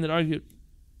opinion that argued.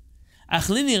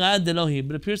 But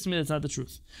it appears to me that's not the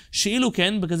truth.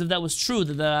 Because if that was true,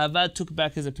 that the Ravad took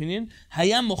back his opinion,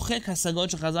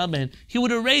 he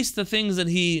would erase the things that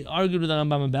he argued with the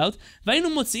Rambam about.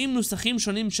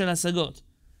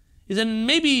 He said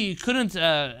maybe he couldn't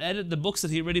edit the books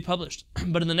that he already published.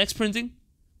 But in the next printing,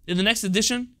 in the next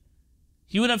edition,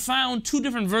 he would have found two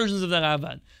different versions of the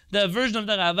Ravad. The version of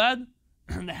the Ravad,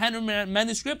 the handwritten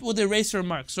manuscript with eraser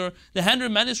marks, or the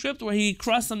handwritten manuscript where he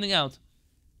crossed something out.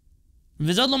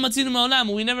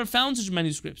 We never found such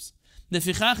manuscripts.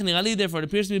 Therefore it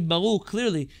appears to be ברור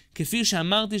clearly, כפי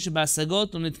שאמרתי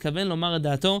שבהשגות הוא מתכוון לומר את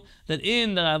דעתו, that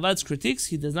in the Ravad's critiques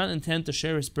he does not intend to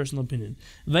share his personal opinion.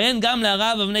 ועיין גם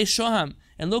להרב אבני שוהם,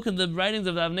 and look at the writings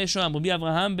of אבני שוהם, רבי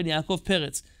אברהם בן יעקב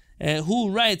פרץ, who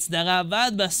writes the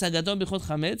Ravad בהשגתו בהלכות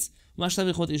חמץ, ומה שכתב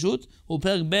בהלכות אישות, הוא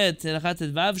פרק ב' הלכת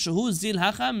ט"ו, שהוא זיל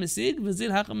הכה משיג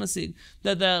וזיל הכה משיג.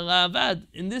 That the Ravad,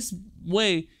 in this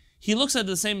way, he looks at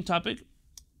the same topic,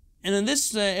 and in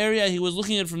this area he was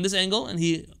looking at it from this angle and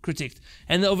he critiqued.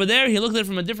 And over there he looked at it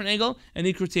from a different angle and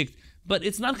he critiqued. but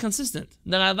it's not consistent.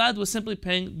 The Ravad was simply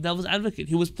playing devil's advocate.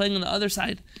 He was playing on the other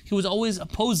side. He was always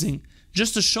opposing,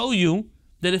 just to show you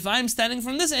that if I'm standing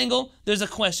from this angle, there's a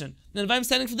question. And if I'm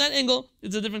standing from that angle,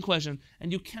 it's a different question.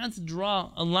 And you can't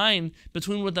draw a line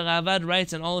between what the Ravad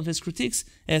writes and all of his critiques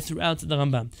throughout the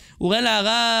Rambam.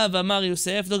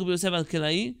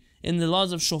 In the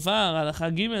laws of Shofar,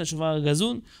 Halacha Gimel, Shofar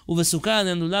Gazun, Uvesukah,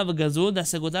 and Lulav Gazun,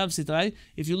 Dasegotav Sitrai.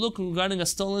 If you look regarding a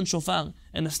stolen Shofar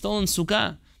and a stolen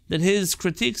Sukkah, that his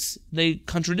critiques, they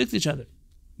contradict each other.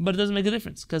 But it doesn't make a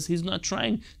difference, because he's not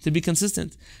trying to be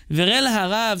consistent. Look at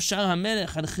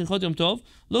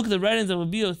the writings of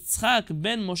Rabbi Yitzchak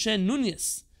ben Moshe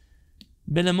Nunes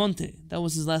Belamonte. That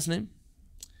was his last name.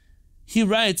 He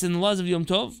writes in the laws of Yom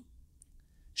Tov,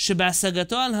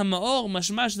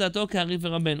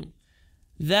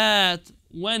 that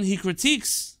when he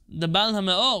critiques the Baal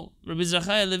HaMe'or, Rabbi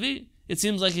Zachariah Levi, it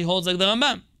seems like he holds like the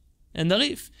Rambam and the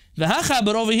Rif.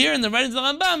 But over here in the writings of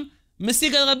the Rambam,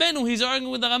 Mesig al Rabbeinu, he's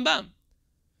arguing with the Rambam.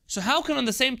 So how can on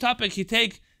the same topic he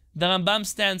take the Rambam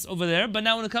stance over there, but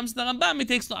now when it comes to the Rambam, he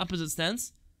takes the opposite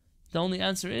stance? The only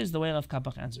answer is the way Rav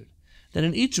Kapach answered. That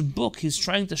in each book, he's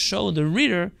trying to show the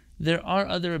reader there are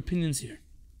other opinions here.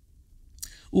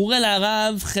 Look at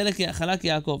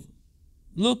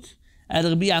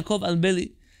Rabbi Yaakov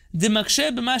Albeli. That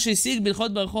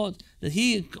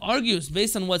he argues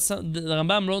based on what the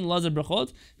Rambam wrote in the laws of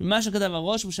Brachot,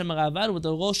 what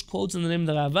the Rosh quotes in the name of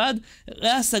the Ravad.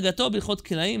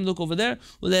 Look over there.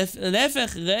 And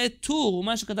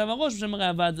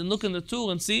look in the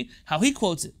Tur and see how he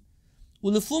quotes it.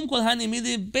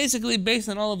 Basically based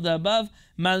on all of the above,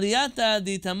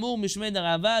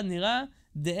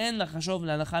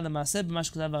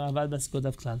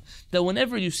 that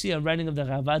whenever you see a writing of the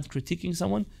Ravad critiquing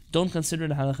someone, don't consider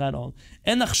the halakha at all.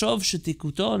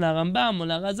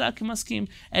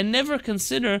 And never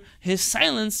consider his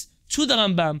silence to the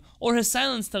Rambam or his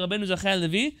silence to Rabbeinu Zachariah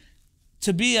Levi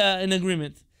to be in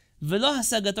agreement.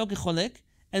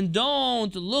 And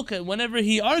don't look at whenever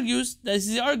he argues that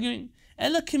he's arguing.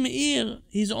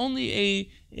 He's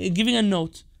only giving a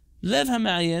note. Lev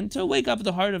HaMa'ayen, to wake up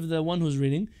the heart of the one who's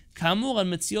reading,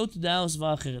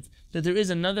 that there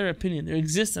is another opinion, there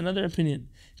exists another opinion.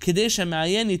 And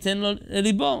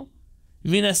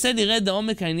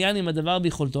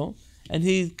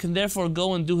he can therefore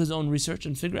go and do his own research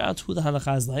and figure out who the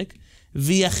halakha is like.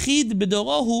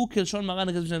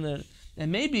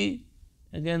 And maybe,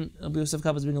 again, Rabbi Yosef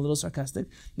Kappa is being a little sarcastic,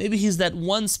 maybe he's that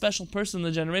one special person in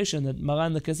the generation that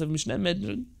Maran the Kesef Mishneh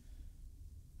mentioned,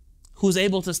 who's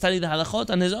able to study the halachot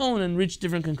on his own and reach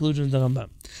different conclusions than Rambam.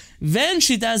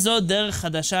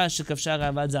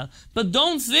 But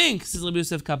don't think, says Rabbi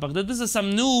Yosef Kapach, that this is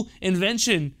some new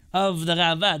invention of the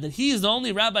Ravad, that he is the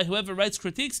only rabbi who ever writes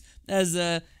critiques as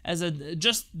a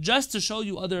just to show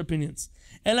you other opinions.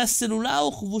 This is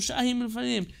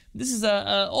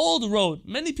an old road.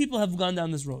 Many people have gone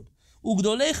down this road. And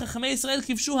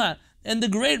the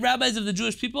great rabbis of the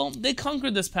Jewish people, they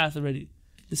conquered this path already.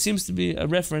 This seems to be a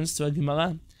reference to a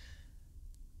Gemara.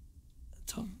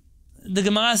 The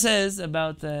Gemara says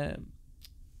about Rabbi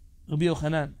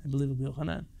Yochanan, I believe Rabbi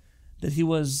Yochanan, that he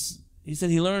said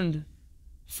he learned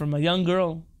from a young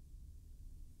girl,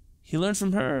 he learned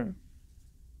from her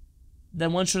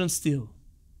that one shouldn't steal.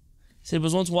 He said he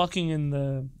was once walking in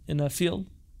a field,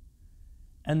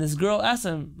 and this girl asked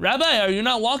him, "Rabbi, are you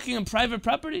not walking in private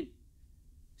property?"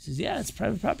 He says, "Yeah, it's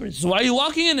private property." So why are you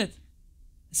walking in it?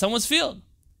 It's someone's field.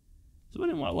 So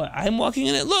what, I'm walking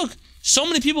in it? Look, so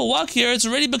many people walk here, it's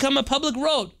already become a public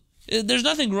road. There's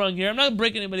nothing growing here. I'm not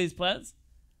breaking anybody's plants.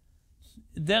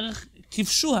 Derech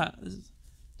kifshuha.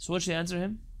 So what should she answer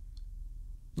him?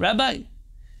 Rabbi,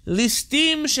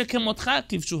 listim shekemotcha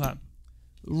kifshuha.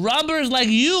 Robbers like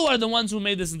you are the ones who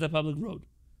made this into a public road.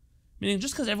 Meaning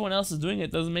just because everyone else is doing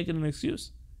it doesn't make it an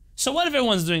excuse. So what if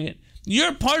everyone's doing it?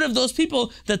 You're part of those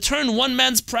people that turn one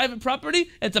man's private property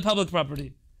into public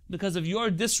property because of your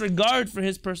disregard for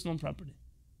his personal property.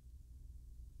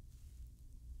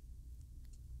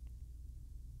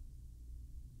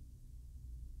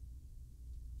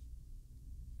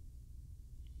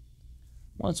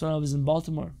 Once when I was in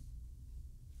Baltimore,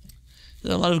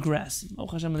 there's a lot of grass.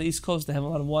 On the East Coast, they have a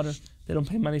lot of water. They don't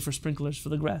pay money for sprinklers for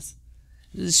the grass.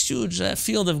 There's this huge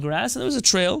field of grass, and there was a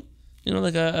trail,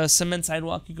 like a cement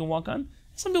sidewalk you can walk on.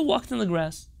 Some people walked in the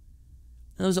grass.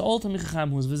 And there was an old Talmid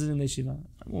Chacham who was visiting the yeshiva.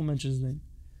 I won't mention his name.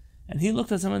 And he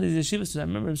looked at some of these yeshivas, I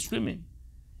remember him screaming.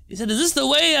 He said, "Is this the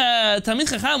way Talmid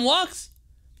Chacham walks?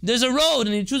 There's a road,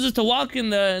 and he chooses to walk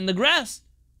in the grass.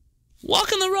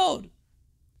 Walk in the road."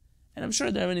 And I'm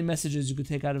sure there are many messages you could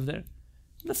take out of there.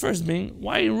 The first being,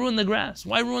 why you ruin the grass?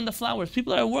 Why ruin the flowers?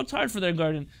 People that worked hard for their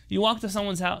garden. You walk to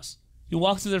someone's house. You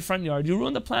walk through their front yard. You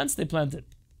ruin the plants they planted.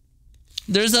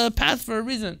 There's a path for a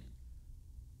reason.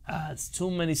 It's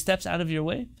too many steps out of your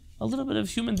way. A little bit of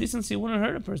human decency wouldn't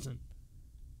hurt a person.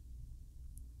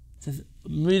 To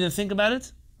read and think about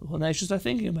it, well, now you should start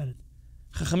thinking about it.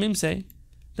 Chachamim say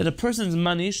that a person's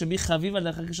money should be chaviv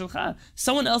alecha kishelcha.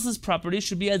 Someone else's property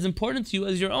should be as important to you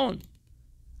as your own.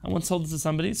 I once told this to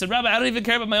somebody. He said, Rabbi, I don't even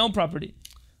care about my own property.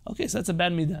 Okay, so that's a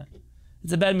bad midah.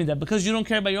 It's a bad midah. Because you don't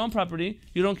care about your own property,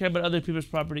 you don't care about other people's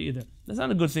property either. That's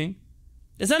not a good thing.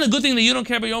 It's not a good thing that you don't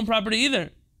care about your own property either.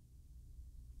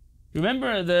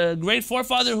 Remember the great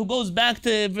forefather who goes back for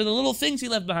the little things he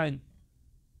left behind.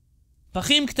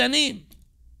 Pachim ktanim.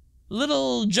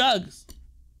 Little jugs.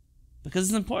 Because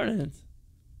it's important.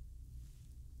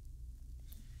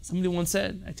 Somebody once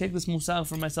said, I take this musar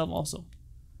for myself also.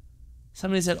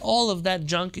 Somebody said, all of that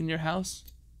junk in your house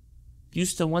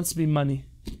used to once be money.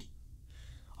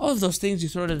 All of those things you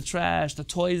throw to the trash, the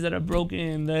toys that are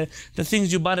broken, the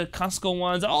things you bought at Costco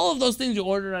once, all of those things you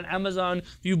ordered on Amazon,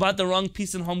 you bought the wrong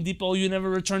piece in Home Depot, you never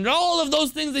returned, all of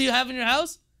those things that you have in your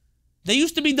house, they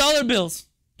used to be dollar bills.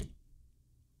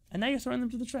 And now you're throwing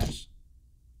them to the trash.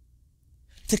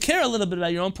 To care a little bit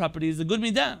about your own property is a good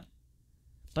midah.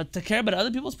 But to care about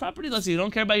other people's property, let's say you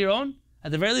don't care about your own,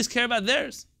 at the very least care about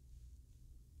theirs.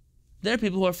 There are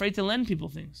people who are afraid to lend people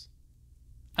things.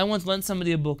 I once lent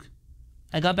somebody a book.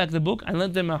 I got back the book, I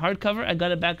lent them a hardcover, I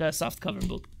got it back a soft cover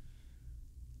book.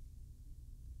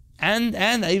 And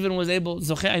I even was able,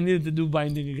 I needed to do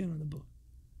binding again on the book.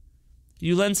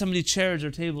 You lend somebody chairs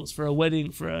or tables for a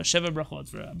wedding, for a sheva brachot,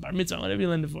 for a bar mitzvah, whatever you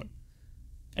lend it for.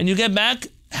 And you get back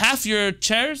half your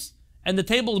chairs and the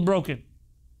table is broken.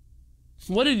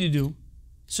 What did you do?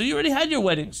 So you already had your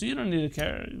wedding, so you don't need to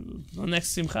care. The next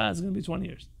simcha is going to be 20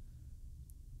 years.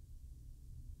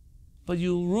 But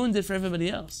you ruined it for everybody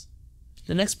else.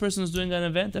 The next person who's doing an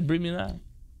event at Brit Milah,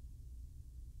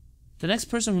 the next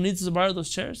person who needs to borrow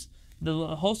those chairs,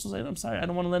 the host will say, I'm sorry, I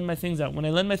don't want to lend my things out. When I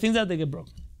lend my things out, they get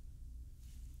broken.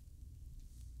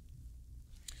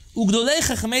 Ugdolei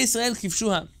Chachamei Yisrael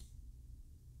kivshuha.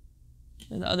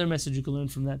 And the other message you can learn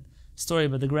from that story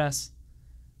about the grass.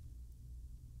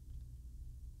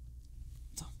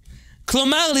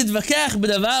 כלומר, להתווכח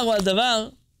בדבר או על דבר,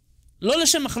 לא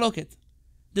לשם מחלוקת.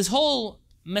 This whole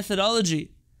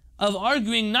methodology of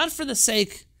arguing not for the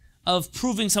sake of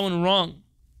proving someone wrong,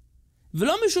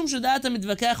 ולא משום שדעת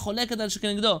המתווכח חולקת על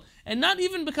שכנגדו, and not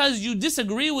even because you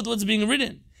disagree with what's being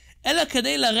written, אלא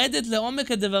כדי לרדת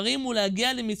לעומק הדברים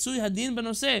ולהגיע למיצוי הדין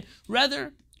בנושא.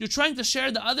 Rather, you're trying to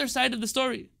share the other side of the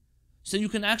story, so you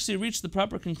can actually reach the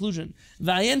proper conclusion.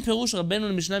 ועיין פירוש רבנו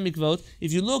למשנה מקוואות,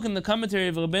 if you look in the commentary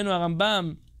of רבנו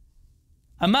הרמב"ם,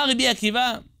 אמר רבי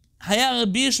עקיבא, היה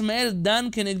רבי ישמעאל דן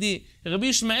כנגדי. רבי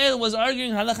ישמעאל was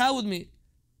arguing halakha with me.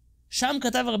 שם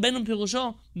כתב רבנו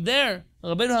פירושו, there,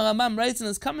 רבנו הרמב"ם writes in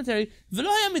his commentary,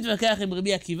 ולא היה מתווכח עם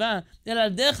רבי עקיבא, אלא על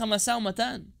דרך המשא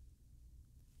ומתן.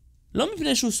 לא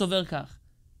מפני שהוא סובר כך.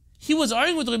 He was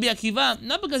arguing with Rabbi Akiva,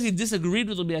 not because he disagreed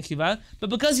with Rabbi Akiva,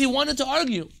 but because he wanted to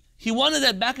argue. He wanted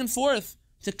that back and forth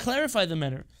to clarify the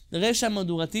matter. The Resha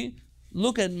Madurati,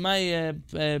 look at my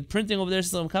printing over there,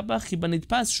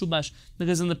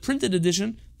 because in the printed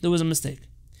edition, there was a mistake.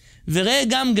 וראה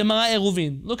גם גמרא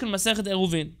עירובין. Look in מסכת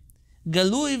עירובין.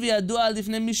 גלוי וידוע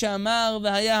לפני מי שאמר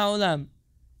והיה העולם.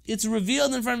 It's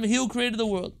revealed in front of he who created the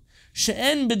world.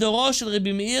 שאין בדורו של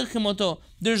רבי מאיר כמותו.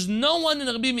 There's no one in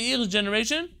Rabbi Meir's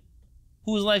generation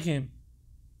who is like him.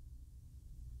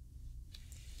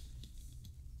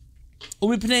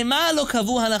 ומפני מה לא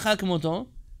קבעו הלכה כמותו?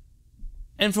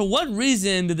 And for what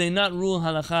reason did they not rule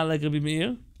halacha like Rabbi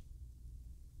Meir?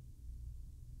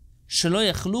 שלא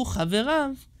יכלו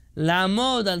חבריו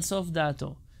לעמוד על סוף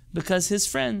דעתו. Because his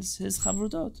friends, his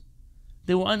חברותות,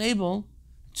 they were unable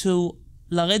to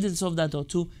לרדת סוף דעתו,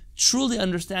 to truly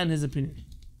understand his opinion.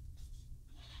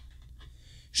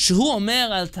 שהוא אומר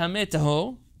על טמא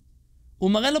טהור,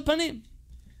 הוא מראה לו פנים.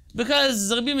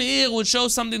 Because Rabbi Meir would show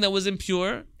something that was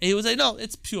impure, and he would say, no,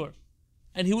 it's pure.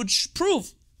 And he would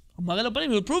prove, he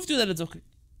would prove to you that it's okay.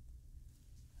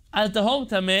 Al tahor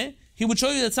tameh, he would show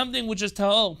you that something which is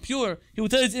tahor, pure, he would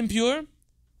tell you it's impure,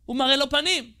 u'mareh lo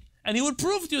panim, and he would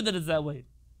prove to you that it's that way.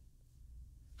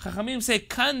 Chachamim say,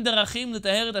 kan derachim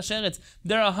l'taher et hasheretz.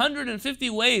 There are 150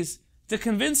 ways to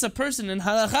convince a person in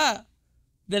halacha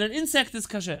that an insect is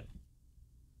kasher.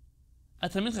 A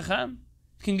Talmid Chacham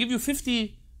can give you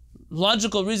 50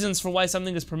 logical reasons for why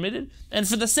something is permitted, and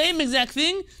for the same exact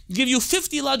thing, give you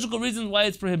 50 logical reasons why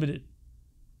it's prohibited.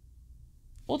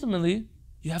 Ultimately,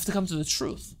 you have to come to the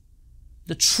truth.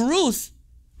 The truth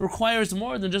requires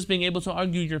more than just being able to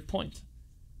argue your point.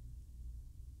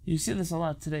 You see this a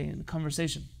lot today in the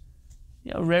conversation.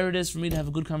 You know how rare it is for me to have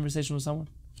a good conversation with someone?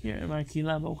 Here in my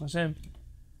Kila, Baruch Hashem,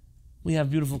 we have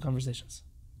beautiful conversations.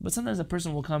 But sometimes a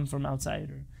person will come from outside,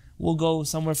 or we'll go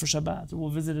somewhere for Shabbat, or we'll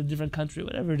visit a different country,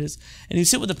 whatever it is, and you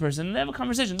sit with a person and they have a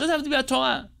conversation. It doesn't have to be about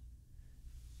Torah.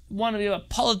 You want to be about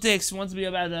politics, you want to be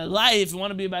about life, you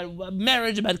want to be about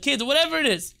marriage, about kids, whatever it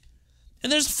is.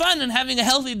 And there's fun in having a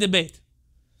healthy debate.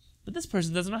 But this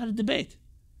person doesn't know how to debate.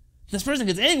 This person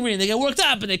gets angry and they get worked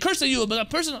up and they curse at you about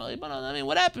personally. But I mean,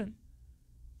 what happened?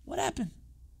 What happened?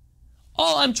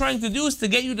 All I'm trying to do is to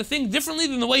get you to think differently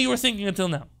than the way you were thinking until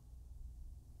now.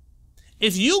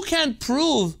 If you can't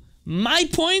prove my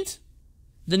point,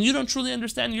 then you don't truly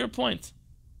understand your point.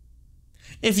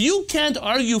 If you can't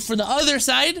argue for the other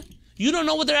side, you don't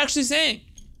know what they're actually saying.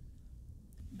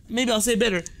 Maybe I'll say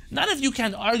better. Not if you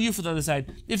can't argue for the other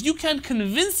side. If you can't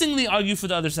convincingly argue for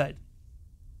the other side.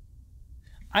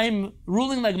 I'm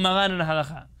ruling like Maran and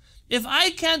Halakha. If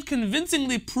I can't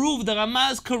convincingly prove the Rama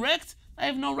is correct, I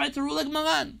have no right to rule like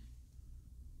Maran.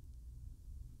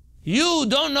 You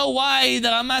don't know why the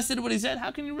Rama said what he said.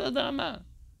 How can you rule like the Rama?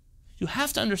 You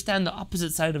have to understand the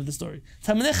opposite side of the story.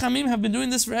 Talmidei Chachamim have been doing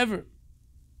this forever.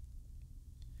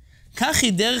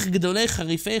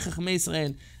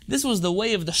 This was the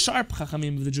way of the sharp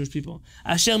Chachamim of the Jewish people.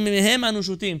 Asher mimehem anu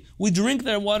shutim. We drink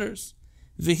their waters.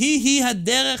 And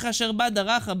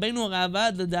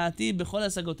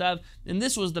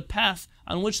this was the path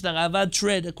on which the Ravad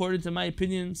tread, according to my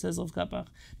opinion, says Rav Kapach.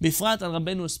 Bifrat al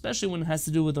Rabbeinu, especially when it has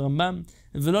to do with Rambam.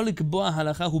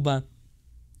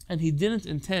 And he didn't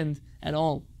intend at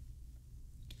all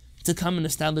to come and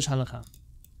establish halakha.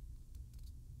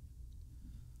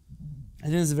 I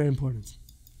think this is very important,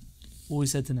 what we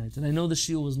said tonight. And I know the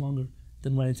shiur was longer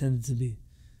than what I intended to be.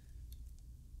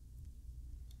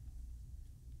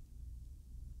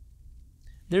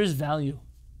 There is value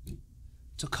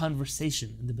to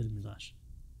conversation in the Beit Midrash.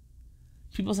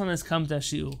 People sometimes come to a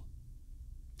shiur.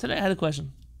 Today I had a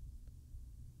question.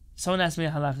 Someone asked me a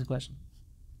halakha question.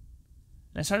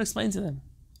 And I started explaining to them.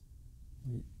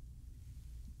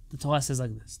 The Torah says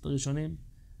like this. The Rishonim,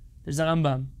 there's the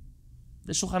Rambam,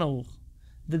 the Shulchan Aruch.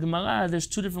 The Gemara, there's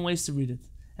two different ways to read it.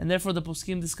 And therefore the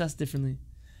poskim discuss differently.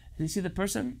 And you see the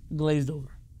person glazed over.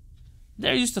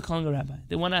 They're used to calling a rabbi.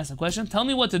 They want to ask a question. Tell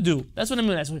me what to do. That's what I'm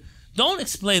going to ask. Don't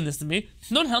explain this to me.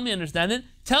 Don't help me understand it.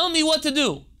 Tell me what to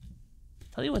do.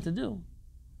 Tell you what to do.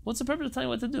 What's the purpose of telling you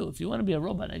what to do? If you want to be a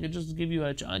robot, I could just give you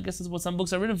I guess that's what some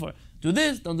books are written for. Do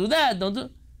this, don't do that, don't do...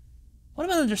 What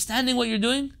about understanding what you're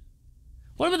doing?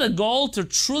 What about the goal to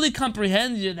truly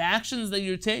comprehend the actions that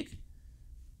you take? It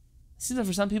seems that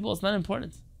for some people it's not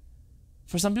important.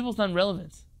 For some people it's not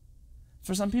relevant.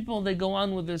 For some people they go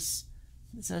on with this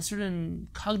a certain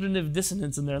cognitive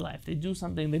dissonance in their life. They do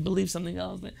something, they believe something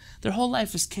else. Their whole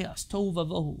life is chaos. Tohu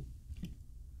vavohu.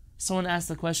 Someone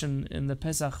asked a question in the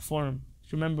Pesach forum,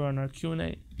 if you remember on our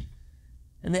Q&A,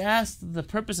 and they asked the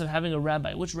purpose of having a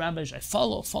rabbi. Which rabbi should I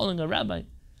follow? Following a rabbi.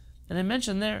 And I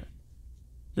mentioned there,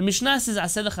 the Mishnah says,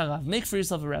 Aseh lecha rav, make for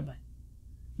yourself a rabbi.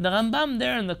 The Rambam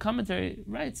there in the commentary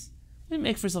writes, we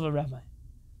make for yourself a rabbi.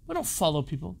 We don't follow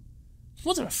people.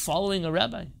 What's about following a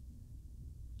rabbi?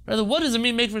 Rather, what does it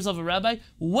mean, make for yourself a rabbi?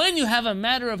 When you have a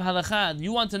matter of halakha,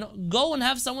 you want to know, go and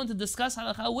have someone to discuss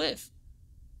halakha with.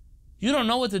 You don't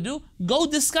know what to do? Go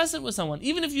discuss it with someone,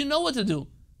 even if you know what to do.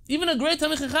 Even a great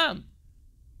Talmid Chacham.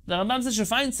 The Rambam says you should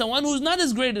find someone who's not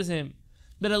as great as him,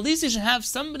 but at least you should have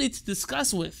somebody to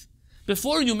discuss with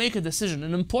before you make a decision,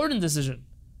 an important decision.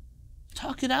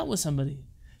 Talk it out with somebody.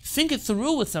 Think it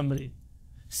through with somebody.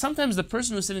 Sometimes the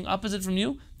person who's sitting opposite from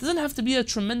you doesn't have to be a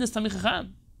tremendous Talmid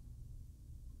Chacham,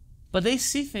 but they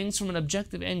see things from an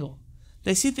objective angle.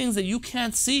 They see things that you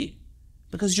can't see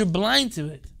because you're blind to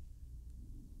it.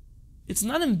 It's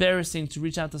not embarrassing to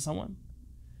reach out to someone.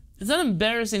 It's not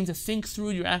embarrassing to think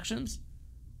through your actions.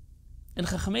 And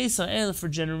Chachamei Yisrael for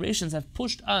generations have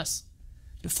pushed us,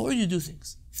 before you do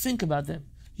things, think about them.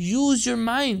 Use your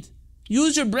mind.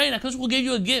 Use your brain. HaKadosh will give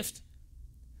you a gift.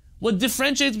 What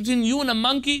differentiates between you and a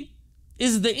monkey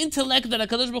is the intellect that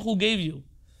HaKadosh Baruch Hu gave you.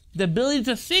 The ability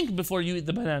to think before you eat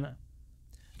the banana.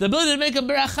 The ability to make a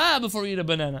beracha before you eat a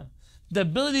banana. The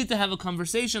ability to have a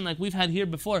conversation like we've had here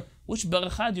before. Which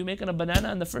beracha do you make on a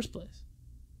banana in the first place?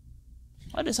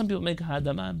 Why do some people make a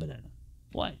hadama on banana?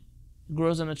 Why? It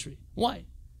grows on a tree. Why?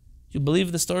 You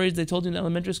believe the stories they told you in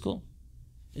elementary school?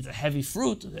 It's a heavy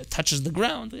fruit. It touches the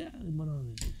ground. Yeah.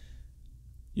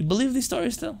 You believe these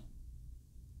stories still?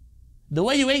 The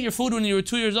way you ate your food when you were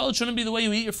 2 years old shouldn't be the way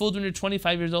you eat your food when you're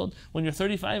 25 years old, when you're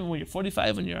 35, and when you're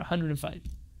 45, when you're 105. You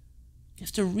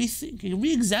have to rethink, you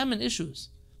re-examine issues.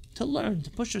 to learn, to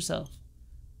push yourself.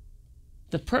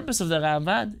 The purpose of the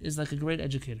Ravad is like a great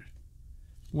educator.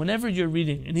 Whenever you're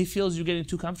reading and he feels you're getting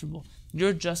too comfortable,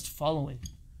 you're just following.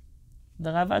 The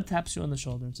Ravad taps you on the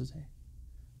shoulder and says, hey,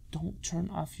 don't turn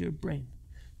off your brain.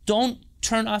 Don't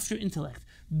turn off your intellect.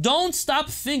 Don't stop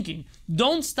thinking.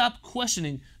 Don't stop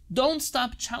questioning. Don't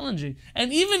stop challenging.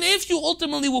 And even if you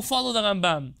ultimately will follow the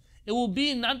Rambam, it will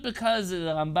be not because the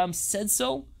Rambam said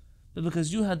so, but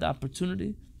because you had the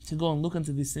opportunity to go and look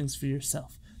into these things for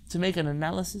yourself, to make an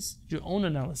analysis, your own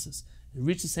analysis, and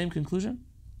reach the same conclusion.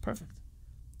 Perfect.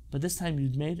 But this time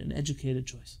you've made an educated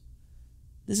choice.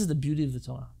 This is the beauty of the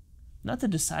Torah. Not to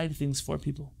decide things for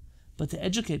people, but to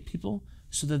educate people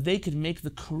so that they can make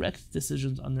the correct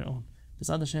decisions on their own.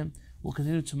 B'ezras Hashem, we'll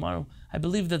continue tomorrow. I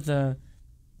believe that the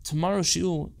tomorrow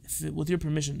shiur, with your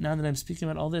permission, now that I'm speaking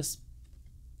about all this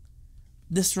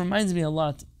reminds me a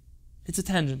lot, it's a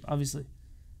tangent, obviously,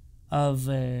 of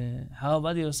Harav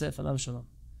Ovadia Yosef alav shalom.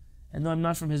 And no, I'm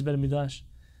not from his Beit HaMikdash,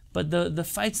 but the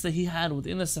fights that he had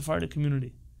within the Sephardic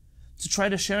community to try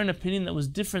to share an opinion that was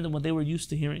different than what they were used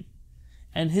to hearing,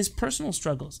 and his personal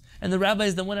struggles, and the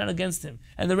rabbis that went out against him,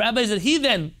 and the rabbis that he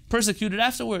then persecuted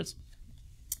afterwards,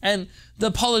 and the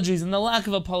apologies and the lack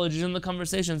of apologies and the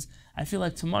conversations. I feel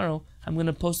like tomorrow I'm going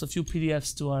to post a few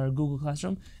PDFs to our Google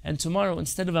Classroom, and tomorrow,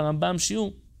 instead of a Rambam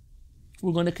shiur,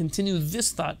 we're going to continue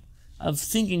this thought of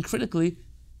thinking critically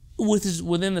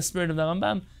within the spirit of the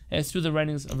Rambam through the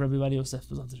writings of Rabbi Ovadia Yosef.